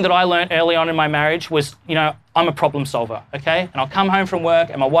 Something that I learned early on in my marriage was, you know, I'm a problem solver, okay? And I'll come home from work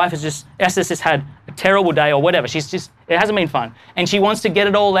and my wife Esther's just had a terrible day or whatever. It hasn't been fun. And she wants to get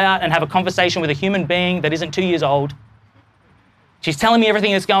it all out and have a conversation with a human being that isn't 2 years old. She's telling me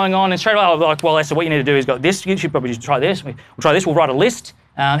everything that's going on, and straight away I'm like, well, Esther, what you need to do is go this, you should probably try this, we'll try this, we'll write a list,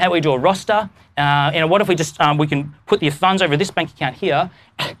 how do we do a roster, what if we just, we can put your funds over this bank account here.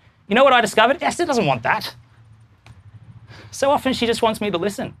 You know what I discovered? Esther doesn't want that. So often she just wants me to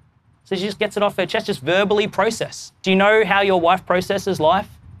listen. So she just gets it off her chest, just verbally process. Do you know how your wife processes life?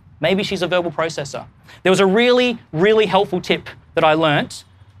 Maybe she's a verbal processor. There was a really, really helpful tip that I learnt.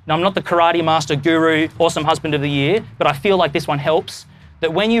 Now, I'm not the karate master guru, awesome husband of the year, but I feel like this one helps.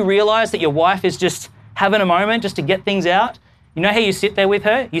 That when you realize that your wife is just having a moment just to get things out, you know how you sit there with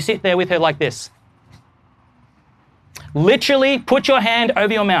her? You sit there with her like this. Literally put your hand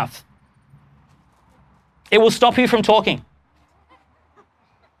over your mouth. It will stop you from talking.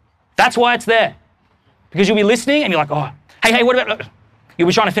 That's why it's there. Because you'll be listening and you're like, oh, hey, what about... You'll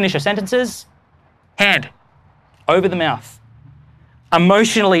be trying to finish your sentences. Hand over the mouth.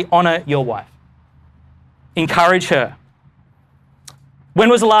 Emotionally honour your wife. Encourage her. When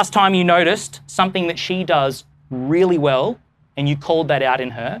was the last time you noticed something that she does really well and you called that out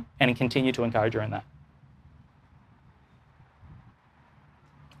in her and continue to encourage her in that?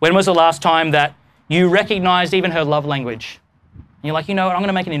 When was the last time that you recognised even her love language? And you're like, you know what, I'm going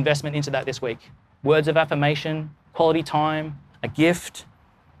to make an investment into that this week. Words of affirmation, quality time, a gift,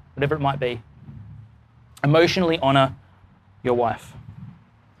 whatever it might be. Emotionally honour your wife.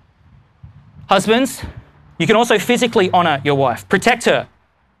 Husbands, you can also physically honour your wife. Protect her.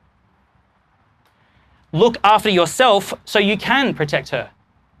 Look after yourself so you can protect her.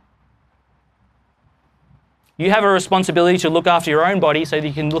 You have a responsibility to look after your own body so that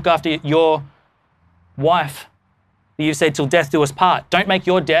you can look after your wife that you've said till death do us part. Don't make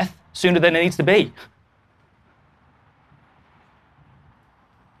your death sooner than it needs to be.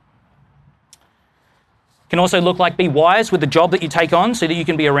 Can also look like be wise with the job that you take on so that you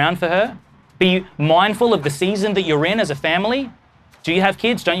can be around for her. Be mindful of the season that you're in as a family. Do you have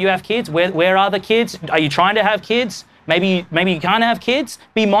kids? Don't you have kids? Where are the kids? Are you trying to have kids? Maybe you can't have kids.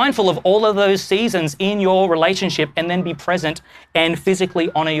 Be mindful of all of those seasons in your relationship and then be present and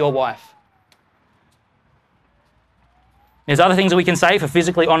physically honour your wife. There's other things that we can say for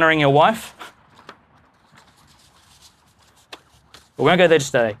physically honouring your wife. But we won't go there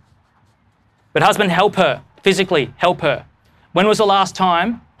just today. But husband, help her. Physically, help her. When was the last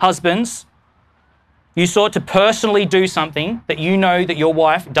time, husbands, you sought to personally do something that you know that your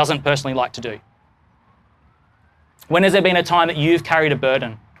wife doesn't personally like to do? When has there been a time that you've carried a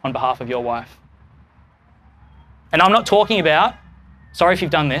burden on behalf of your wife? And I'm not talking about, sorry if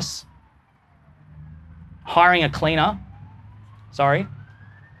you've done this, hiring a cleaner. Sorry.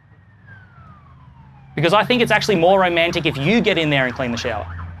 Because I think it's actually more romantic if you get in there and clean the shower.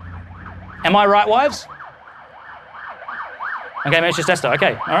 Am I right, wives? Okay, maybe it's just Esther.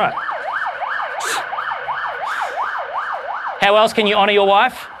 Okay, all right. How else can you honour your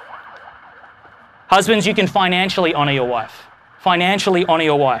wife? Husbands, you can financially honour your wife. Financially honour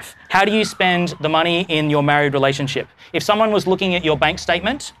your wife. How do you spend the money in your married relationship? If someone was looking at your bank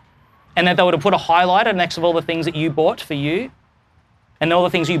statement and then they were to put a highlighter next to all the things that you bought for you and all the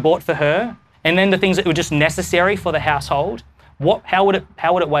things you bought for her and then the things that were just necessary for the household, how would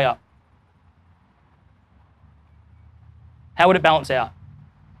it weigh up? How would it balance out?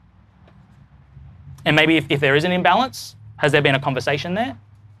 And maybe if there is an imbalance, has there been a conversation there?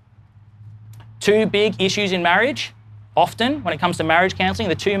 Two big issues in marriage, often when it comes to marriage counselling,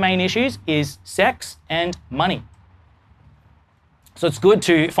 the two main issues is sex and money. So it's good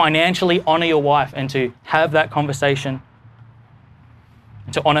to financially honour your wife and to have that conversation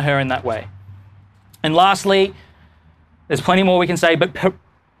and to honour her in that way. And lastly, there's plenty more we can say, but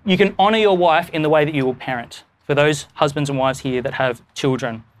you can honour your wife in the way that you will parent. For those husbands and wives here that have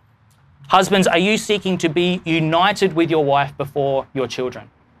children. Husbands, are you seeking to be united with your wife before your children?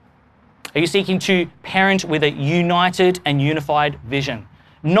 Are you seeking to parent with a united and unified vision?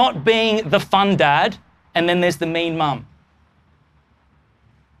 Not being the fun dad and then there's the mean mum.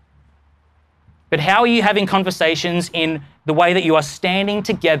 But how are you having conversations in the way that you are standing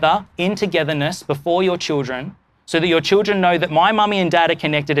together in togetherness before your children so that your children know that my mummy and dad are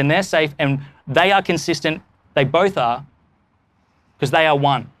connected and they're safe and they are consistent. They both are, because they are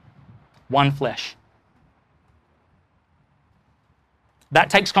one flesh. That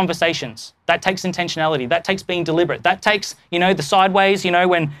takes conversations. That takes intentionality. That takes being deliberate. That takes, the sideways,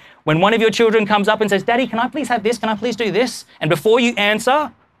 when one of your children comes up and says, Daddy, can I please have this? Can I please do this? And before you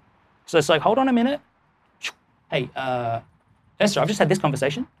answer, so it's like, hold on a minute. Hey, Esther, I've just had this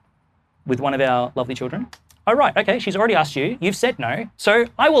conversation with one of our lovely children. Oh, right, okay, she's already asked you. You've said no, so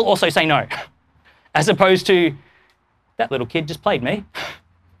I will also say no. As opposed to, that little kid just played me.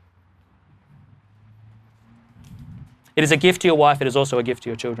 It is a gift to your wife. It is also a gift to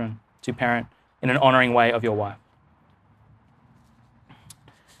your children to parent in an honouring way of your wife.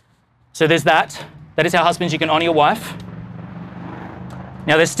 So there's that. That is how husbands you can honour your wife.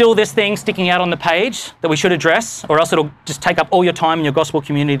 Now there's still this thing sticking out on the page that we should address, or else it'll just take up all your time in your gospel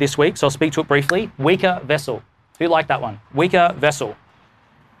community this week. So I'll speak to it briefly. Weaker vessel. Who liked that one? Weaker vessel.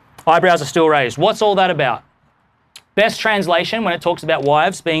 Eyebrows are still raised. What's all that about? Best translation, when it talks about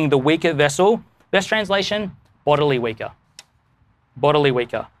wives being the weaker vessel, best translation, bodily weaker. Bodily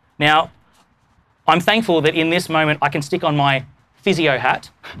weaker. Now, I'm thankful that in this moment I can stick on my physio hat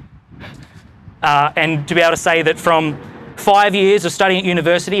and to be able to say that from 5 years of studying at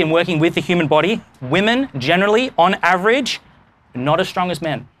university and working with the human body, women generally, on average, are not as strong as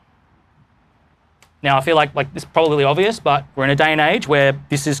men. Now, I feel like this is probably obvious, but we're in a day and age where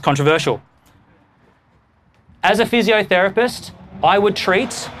this is controversial. As a physiotherapist, I would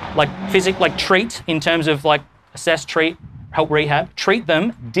treat, treat in terms of assess, treat, help rehab, treat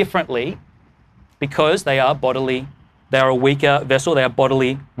them differently because they are a weaker vessel, they are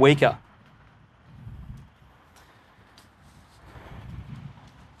bodily weaker.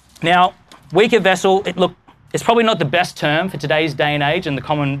 Now, weaker vessel, it's probably not the best term for today's day and age and the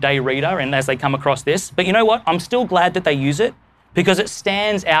common day reader and as they come across this, but you know what? I'm still glad that they use it because it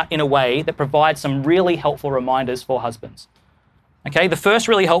stands out in a way that provides some really helpful reminders for husbands. Okay, the first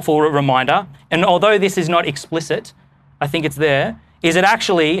really helpful reminder, and although this is not explicit, I think it's there, is it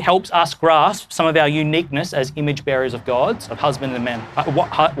actually helps us grasp some of our uniqueness as image bearers of God, of husbands and men,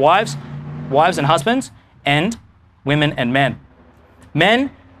 wives and husbands, and women and men.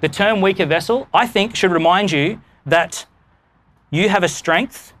 Men, the term weaker vessel, I think, should remind you that you have a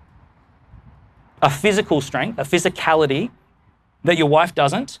strength, a physical strength, a physicality that your wife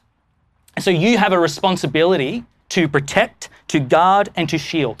doesn't. And so you have a responsibility to protect, to guard, and to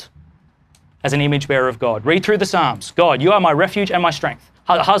shield as an image bearer of God. Read through the Psalms. God, you are my refuge and my strength.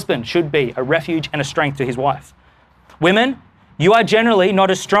 A husband should be a refuge and a strength to his wife. Women, you are generally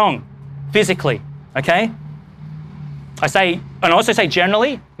not as strong physically, okay? I also say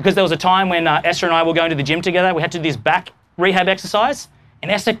generally, because there was a time when Esther and I were going to the gym together. We had to do this back rehab exercise,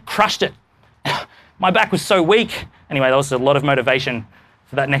 and Esther crushed it. My back was so weak. Anyway, there was a lot of motivation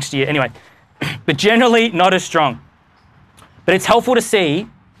for that next year. Anyway, but generally not as strong. But it's helpful to see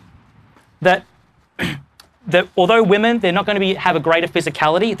that although women, they're not going to have a greater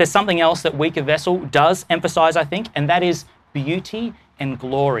physicality, there's something else that weaker vessel does emphasize, I think, and that is beauty and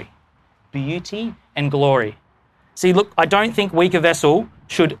glory. Beauty and glory. See, look, I don't think weaker vessel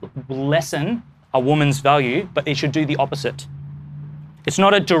should lessen a woman's value, but it should do the opposite. It's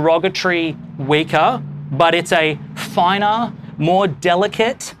not a derogatory weaker, but it's a finer, more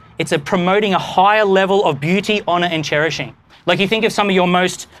delicate, it's a promoting a higher level of beauty, honor, and cherishing. Like you think of some of your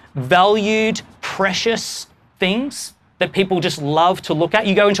most valued, precious things that people just love to look at.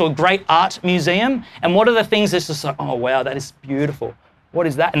 You go into a great art museum, and what are the things that's just like, oh wow, that is beautiful. What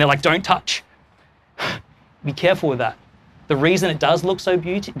is that? And they're like, don't touch. Be careful with that. The reason it does look so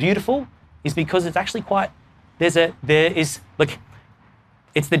beautiful is because it's actually quite, it's the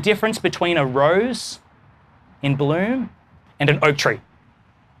difference between a rose in bloom and an oak tree.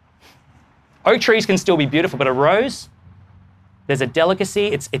 Oak trees can still be beautiful, but a rose, there's a delicacy,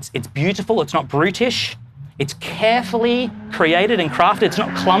 it's beautiful, it's not brutish, it's carefully created and crafted, it's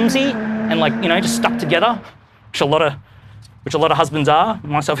not clumsy and just stuck together, which a lot of husbands are,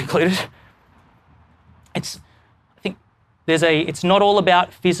 myself included. I think it's not all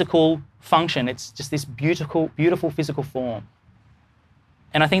about physical function, it's just this beautiful physical form.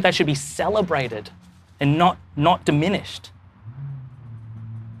 And I think that should be celebrated and not diminished.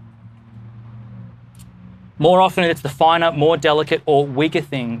 More often it's the finer, more delicate or weaker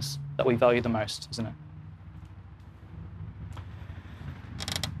things that we value the most, isn't it?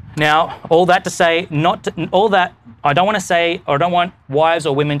 Now, all that to say, I don't want to say, or I don't want wives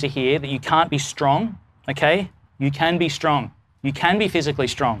or women to hear that you can't be strong, okay? You can be strong. You can be physically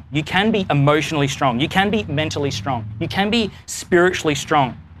strong. You can be emotionally strong. You can be mentally strong. You can be spiritually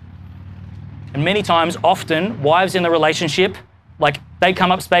strong. And many times, often, wives in the relationship, they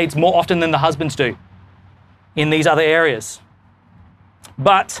come up spades more often than the husbands do in these other areas.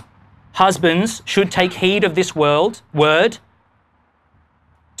 But husbands should take heed of this word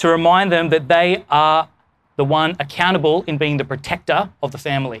to remind them that they are the one accountable in being the protector of the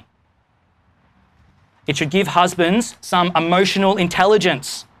family. It should give husbands some emotional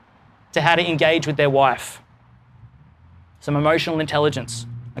intelligence to how to engage with their wife. Some emotional intelligence.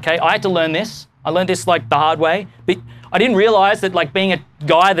 Okay, I had to learn this. I learned this the hard way. But I didn't realize that being a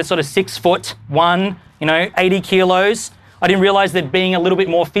guy that's sort of 6'1", 80 kilos, I didn't realize that being a little bit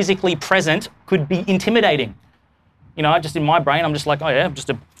more physically present could be intimidating. Just in my brain, I'm just like, oh yeah, I'm just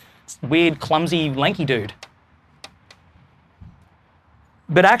a weird, clumsy, lanky dude.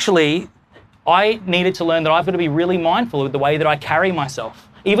 But actually, I needed to learn that I've got to be really mindful of the way that I carry myself,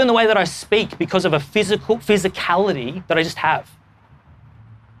 even the way that I speak, because of a physicality that I just have.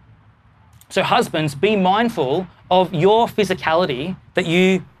 So husbands, be mindful of your physicality that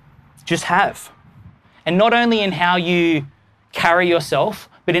you just have. And not only in how you carry yourself,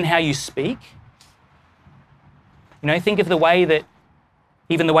 but in how you speak. Think of the way that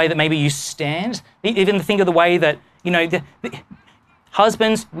maybe you stand, even think of the way that,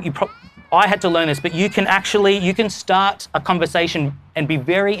 husbands, I had to learn this, but you can start a conversation and be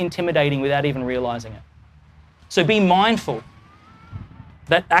very intimidating without even realizing it. So be mindful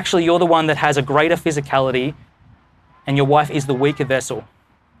that actually you're the one that has a greater physicality and your wife is the weaker vessel.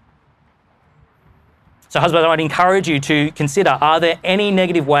 So husbands, I'd encourage you to consider, are there any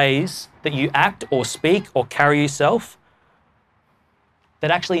negative ways that you act or speak or carry yourself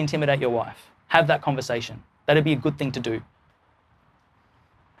that actually intimidate your wife? Have that conversation. That'd be a good thing to do.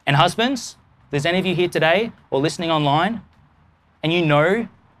 And husbands, if there's any of you here today or listening online and you know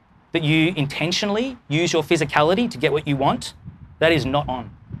that you intentionally use your physicality to get what you want, that is not on.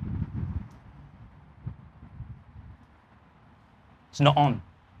 It's not on.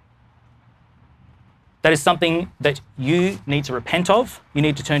 That is something that you need to repent of. You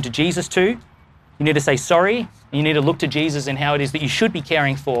need to turn to Jesus to. You need to say sorry. And you need to look to Jesus and how it is that you should be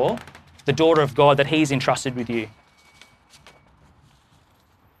caring for the daughter of God that he's entrusted with you.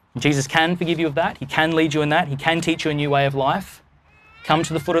 Jesus can forgive you of that. He can lead you in that. He can teach you a new way of life. Come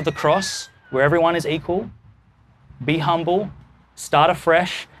to the foot of the cross where everyone is equal. Be humble. Start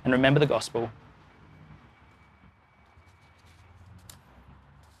afresh and remember the gospel.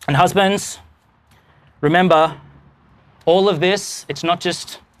 And husbands, remember, all of this, it's not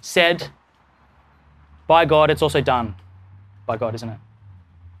just said by God, it's also done by God, isn't it?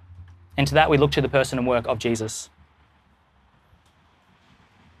 And to that we look to the person and work of Jesus.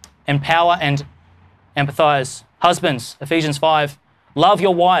 Empower and empathize. Husbands, Ephesians 5, love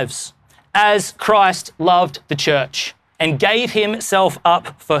your wives as Christ loved the church and gave himself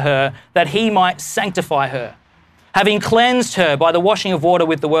up for her that he might sanctify her, having cleansed her by the washing of water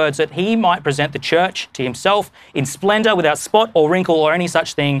with the words, that he might present the church to himself in splendor, without spot or wrinkle or any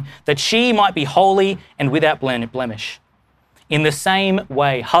such thing, that she might be holy and without blemish. In the same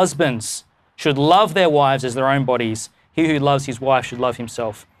way, husbands should love their wives as their own bodies. He who loves his wife should love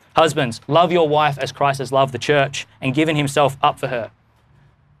himself. Husbands, love your wife as Christ has loved the church and given himself up for her.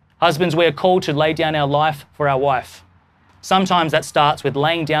 Husbands, we are called to lay down our life for our wife. Sometimes that starts with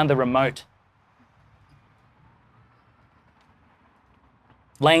laying down the remote,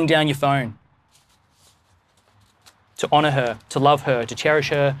 laying down your phone, to honour her, to love her, to cherish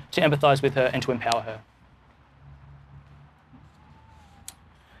her, to empathise with her, and to empower her.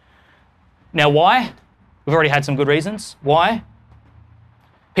 Now, why? We've already had some good reasons. Why?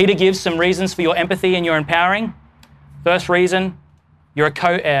 Peter gives some reasons for your empathy and your empowering. First reason, you're a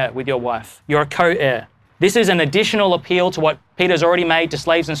co-heir with your wife. You're a co-heir. This is an additional appeal to what Peter's already made to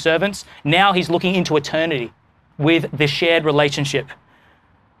slaves and servants. Now he's looking into eternity with the shared relationship.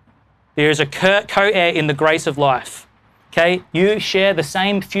 There is a co-heir in the grace of life. Okay? You share the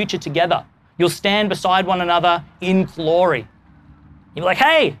same future together. You'll stand beside one another in glory. You'll be like,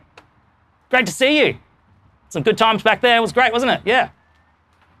 hey, great to see you. Some good times back there. It was great, wasn't it? Yeah.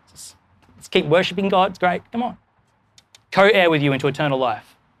 Let's keep worshipping God. It's great. Come on. Co-heir with you into eternal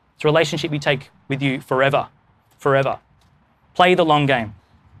life. It's a relationship you take with you forever. Forever. Play the long game,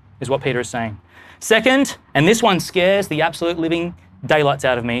 is what Peter is saying. Second, and this one scares the absolute living daylights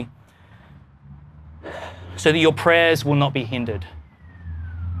out of me, so that your prayers will not be hindered.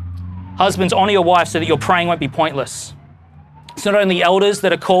 Husbands, honour your wife so that your praying won't be pointless. It's not only elders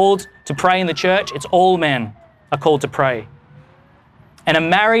that are called to pray in the church, it's all men are called to pray. And a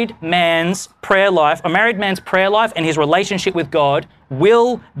married man's prayer life and his relationship with God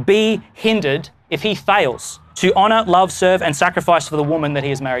will be hindered if he fails to honour, love, serve, and sacrifice for the woman that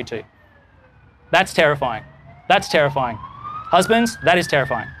he is married to. That's terrifying. That's terrifying. Husbands, that is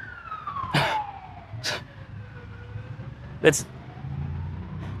terrifying.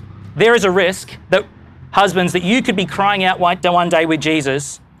 There is a risk that, husbands, that you could be crying out one day with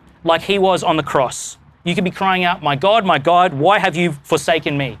Jesus like he was on the cross. You could be crying out, my God, why have you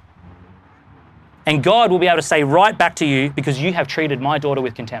forsaken me? And God will be able to say right back to you, because you have treated my daughter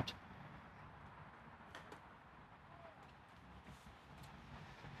with contempt.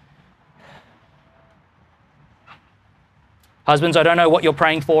 Husbands, I don't know what you're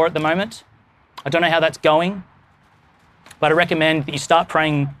praying for at the moment. I don't know how that's going. But I recommend that you start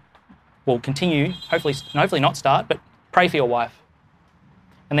praying, well, continue, hopefully not start, but pray for your wife.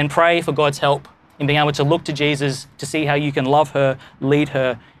 And then pray for God's help in being able to look to Jesus to see how you can love her, lead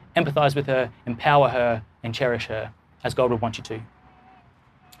her, empathise with her, empower her, and cherish her as God would want you to.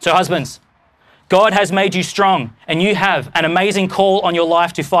 So husbands, God has made you strong, and you have an amazing call on your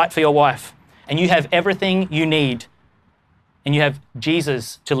life to fight for your wife. And you have everything you need, and you have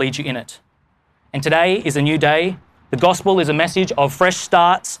Jesus to lead you in it. And today is a new day. The gospel is a message of fresh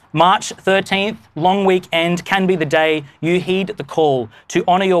starts. March 13th, long weekend, can be the day you heed the call to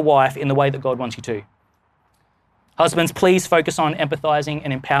honour your wife in the way that God wants you to. Husbands, please focus on empathising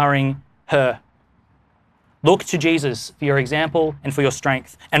and empowering her. Look to Jesus for your example and for your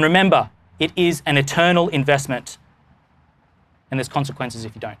strength. And remember, it is an eternal investment, and there's consequences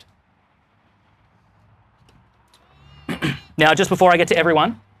if you don't. Now, just before I get to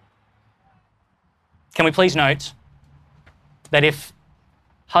everyone, can we please note that if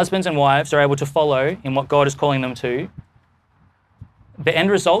husbands and wives are able to follow in what God is calling them to, the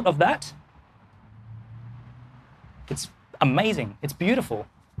end result of that, it's amazing. It's beautiful.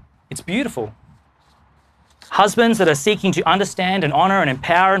 It's beautiful. Husbands that are seeking to understand and honor and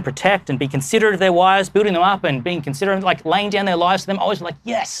empower and protect and be considerate of their wives, building them up and being considerate, like laying down their lives for them, always like,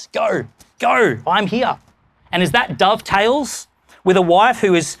 yes, go, I'm here. And as that dovetails with a wife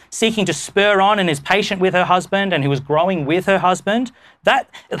who is seeking to spur on and is patient with her husband and who is growing with her husband,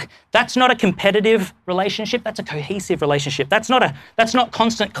 that's not a competitive relationship, that's a cohesive relationship. That's not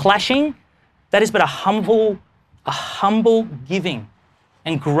constant clashing. That is but a humble giving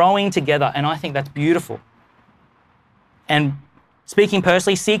and growing together. And I think that's beautiful. And speaking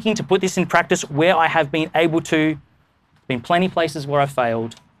personally, seeking to put this in practice where I have been able to, been plenty of places where I've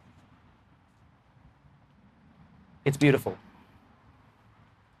failed. It's beautiful.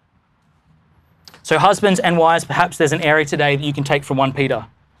 So husbands and wives, perhaps there's an area today that you can take from 1 Peter.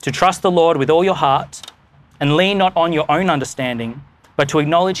 To trust the Lord with all your heart and lean not on your own understanding, but to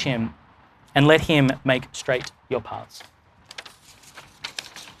acknowledge him and let him make straight your paths.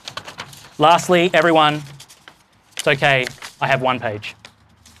 Lastly, everyone, it's okay, I have 1 page.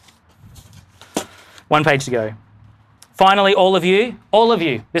 1 page to go. Finally, all of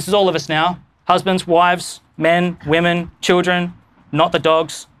you, this is all of us now, husbands, wives, men, women, children, not the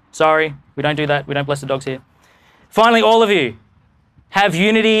dogs. Sorry, we don't do that. We don't bless the dogs here. Finally, all of you, have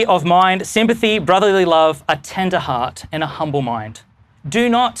unity of mind, sympathy, brotherly love, a tender heart, and a humble mind. Do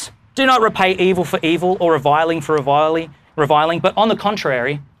not repay evil for evil or reviling for reviling, but on the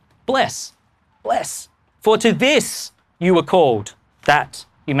contrary, bless. For to this you were called, that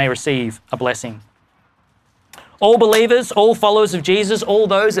you may receive a blessing. All believers, all followers of Jesus, all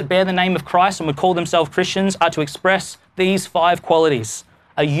those that bear the name of Christ and would call themselves Christians are to express these 5 qualities: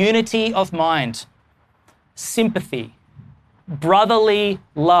 a unity of mind, sympathy, brotherly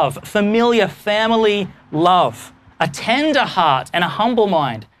love, familiar family love, a tender heart and a humble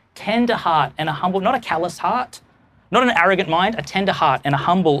mind. Tender heart and a humble, not a callous heart, not an arrogant mind, a tender heart and a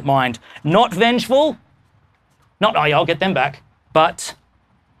humble mind. Not vengeful, not, oh yeah, I'll get them back, but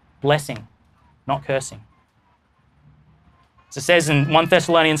blessing, not cursing. So it says in 1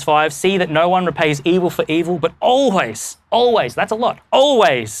 Thessalonians 5, see that no one repays evil for evil, but always, that's a lot,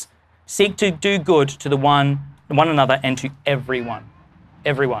 always seek to do good to the one another and to everyone.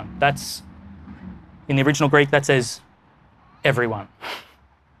 Everyone. That's, in the original Greek, that says everyone.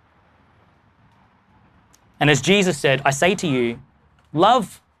 And as Jesus said, I say to you,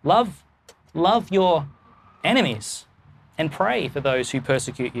 love your enemies and pray for those who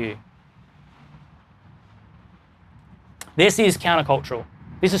persecute you. This is countercultural.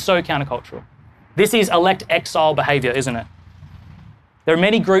 This is so countercultural. This is elect exile behavior, isn't it? There are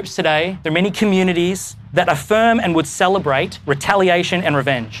many groups today, there are many communities that affirm and would celebrate retaliation and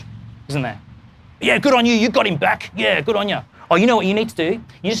revenge, isn't there? Yeah, good on you, you got him back. Yeah, good on you. Oh, you know what you need to do?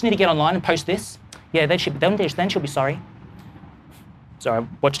 You just need to get online and post this. Yeah, then she'll be sorry. Sorry, I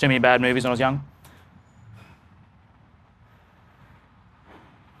watched too many bad movies when I was young.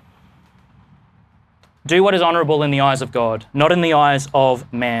 Do what is honourable in the eyes of God, not in the eyes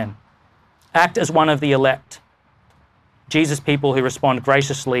of man. Act as one of the elect, Jesus' people who respond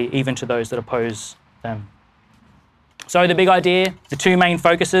graciously even to those that oppose them. So the big idea, the two main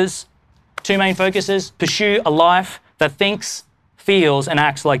focuses, pursue a life that thinks, feels, and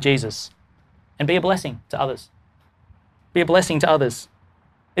acts like Jesus. And be a blessing to others. Be a blessing to others.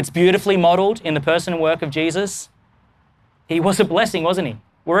 It's beautifully modelled in the person and work of Jesus. He was a blessing, wasn't he?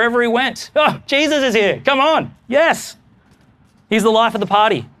 Wherever he went, oh, Jesus is here, come on, yes. He's the life of the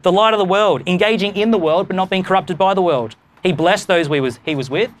party, the light of the world, engaging in the world but not being corrupted by the world. He blessed those he was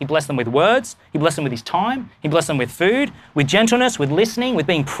with. He blessed them with words. He blessed them with his time. He blessed them with food, with gentleness, with listening, with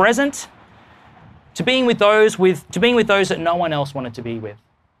being present, to being with those that no one else wanted to be with.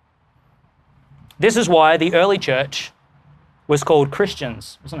 This is why the early church was called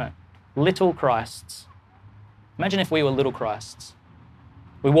Christians, wasn't it? Little Christs. Imagine if we were little Christs.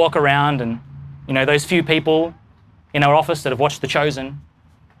 We walk around and, those few people in our office that have watched The Chosen,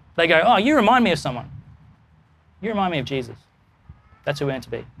 they go, oh, you remind me of someone. You remind me of Jesus. That's who we're meant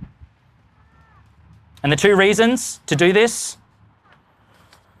to be. And the 2 reasons to do this,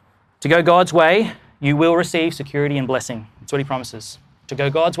 to go God's way, you will receive security and blessing. That's what he promises. To go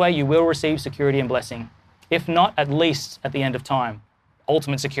God's way, you will receive security and blessing. If not, at least at the end of time,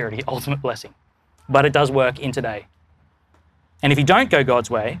 ultimate security, ultimate blessing. But it does work in today. And if you don't go God's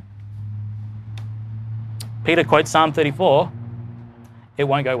way, Peter quotes Psalm 34, it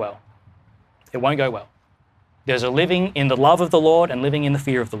won't go well. It won't go well. There's a living in the love of the Lord and living in the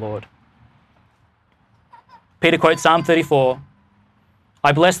fear of the Lord. Peter quotes Psalm 34,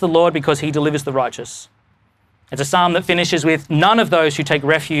 I bless the Lord because he delivers the righteous. It's a psalm that finishes with, none of those who take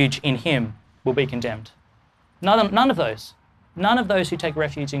refuge in him will be condemned. None of those. None of those who take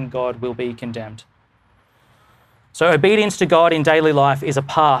refuge in God will be condemned. So obedience to God in daily life is a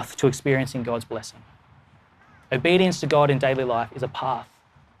path to experiencing God's blessing. Obedience to God in daily life is a path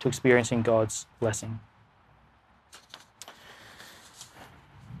to experiencing God's blessing.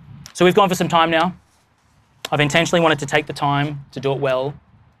 So we've gone for some time now. I've intentionally wanted to take the time to do it well.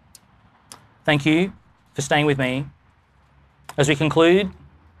 Thank you for staying with me. As we conclude,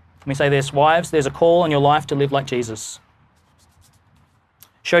 let me say this, wives, there's a call on your life to live like Jesus.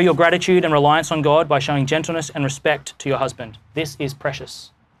 Show your gratitude and reliance on God by showing gentleness and respect to your husband. This is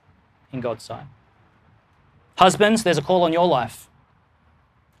precious in God's sight. Husbands, there's a call on your life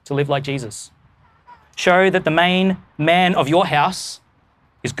to live like Jesus. Show that the main man of your house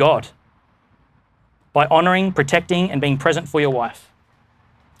is God by honouring, protecting, and being present for your wife.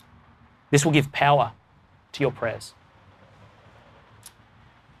 This will give power to your prayers.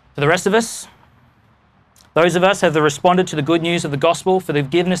 For the rest of us, those of us who have responded to the good news of the gospel for the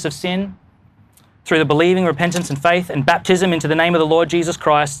forgiveness of sin through the believing, repentance and faith and baptism into the name of the Lord Jesus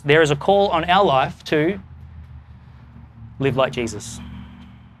Christ, there is a call on our life to live like Jesus.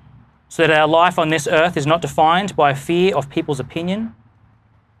 So that our life on this earth is not defined by fear of people's opinion,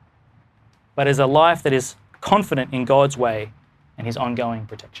 but is a life that is confident in God's way and his ongoing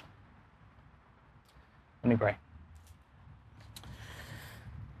protection. Let me pray.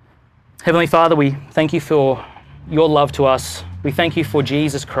 Heavenly Father, we thank you for your love to us. We thank you for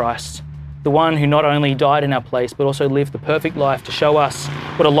Jesus Christ, the one who not only died in our place, but also lived the perfect life to show us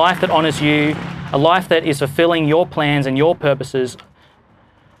what a life that honours you, a life that is fulfilling your plans and your purposes.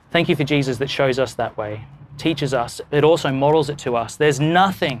 Thank you for Jesus that shows us that way, teaches us, it also models it to us. There's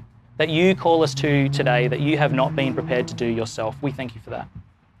nothing that you call us to today that you have not been prepared to do yourself. We thank you for that.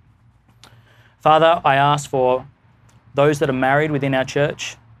 Father, I ask for those that are married within our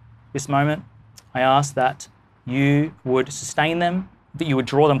church this moment, I ask that you would sustain them, that you would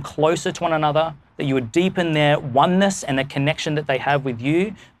draw them closer to one another, that you would deepen their oneness and the connection that they have with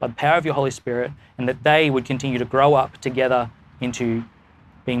you by the power of your Holy Spirit, and that they would continue to grow up together into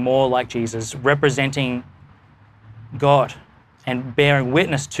being more like Jesus, representing God and bearing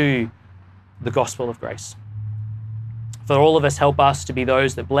witness to the gospel of grace. For all of us, help us to be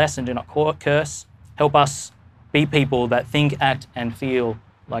those that bless and do not curse. Help us be people that think, act, and feel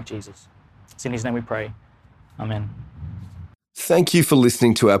like Jesus. It's in his name we pray. Amen. Thank you for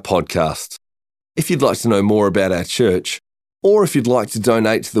listening to our podcast. If you'd like to know more about our church, or if you'd like to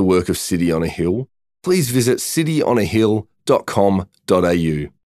donate to the work of City on a Hill, please visit cityonahill.com.au.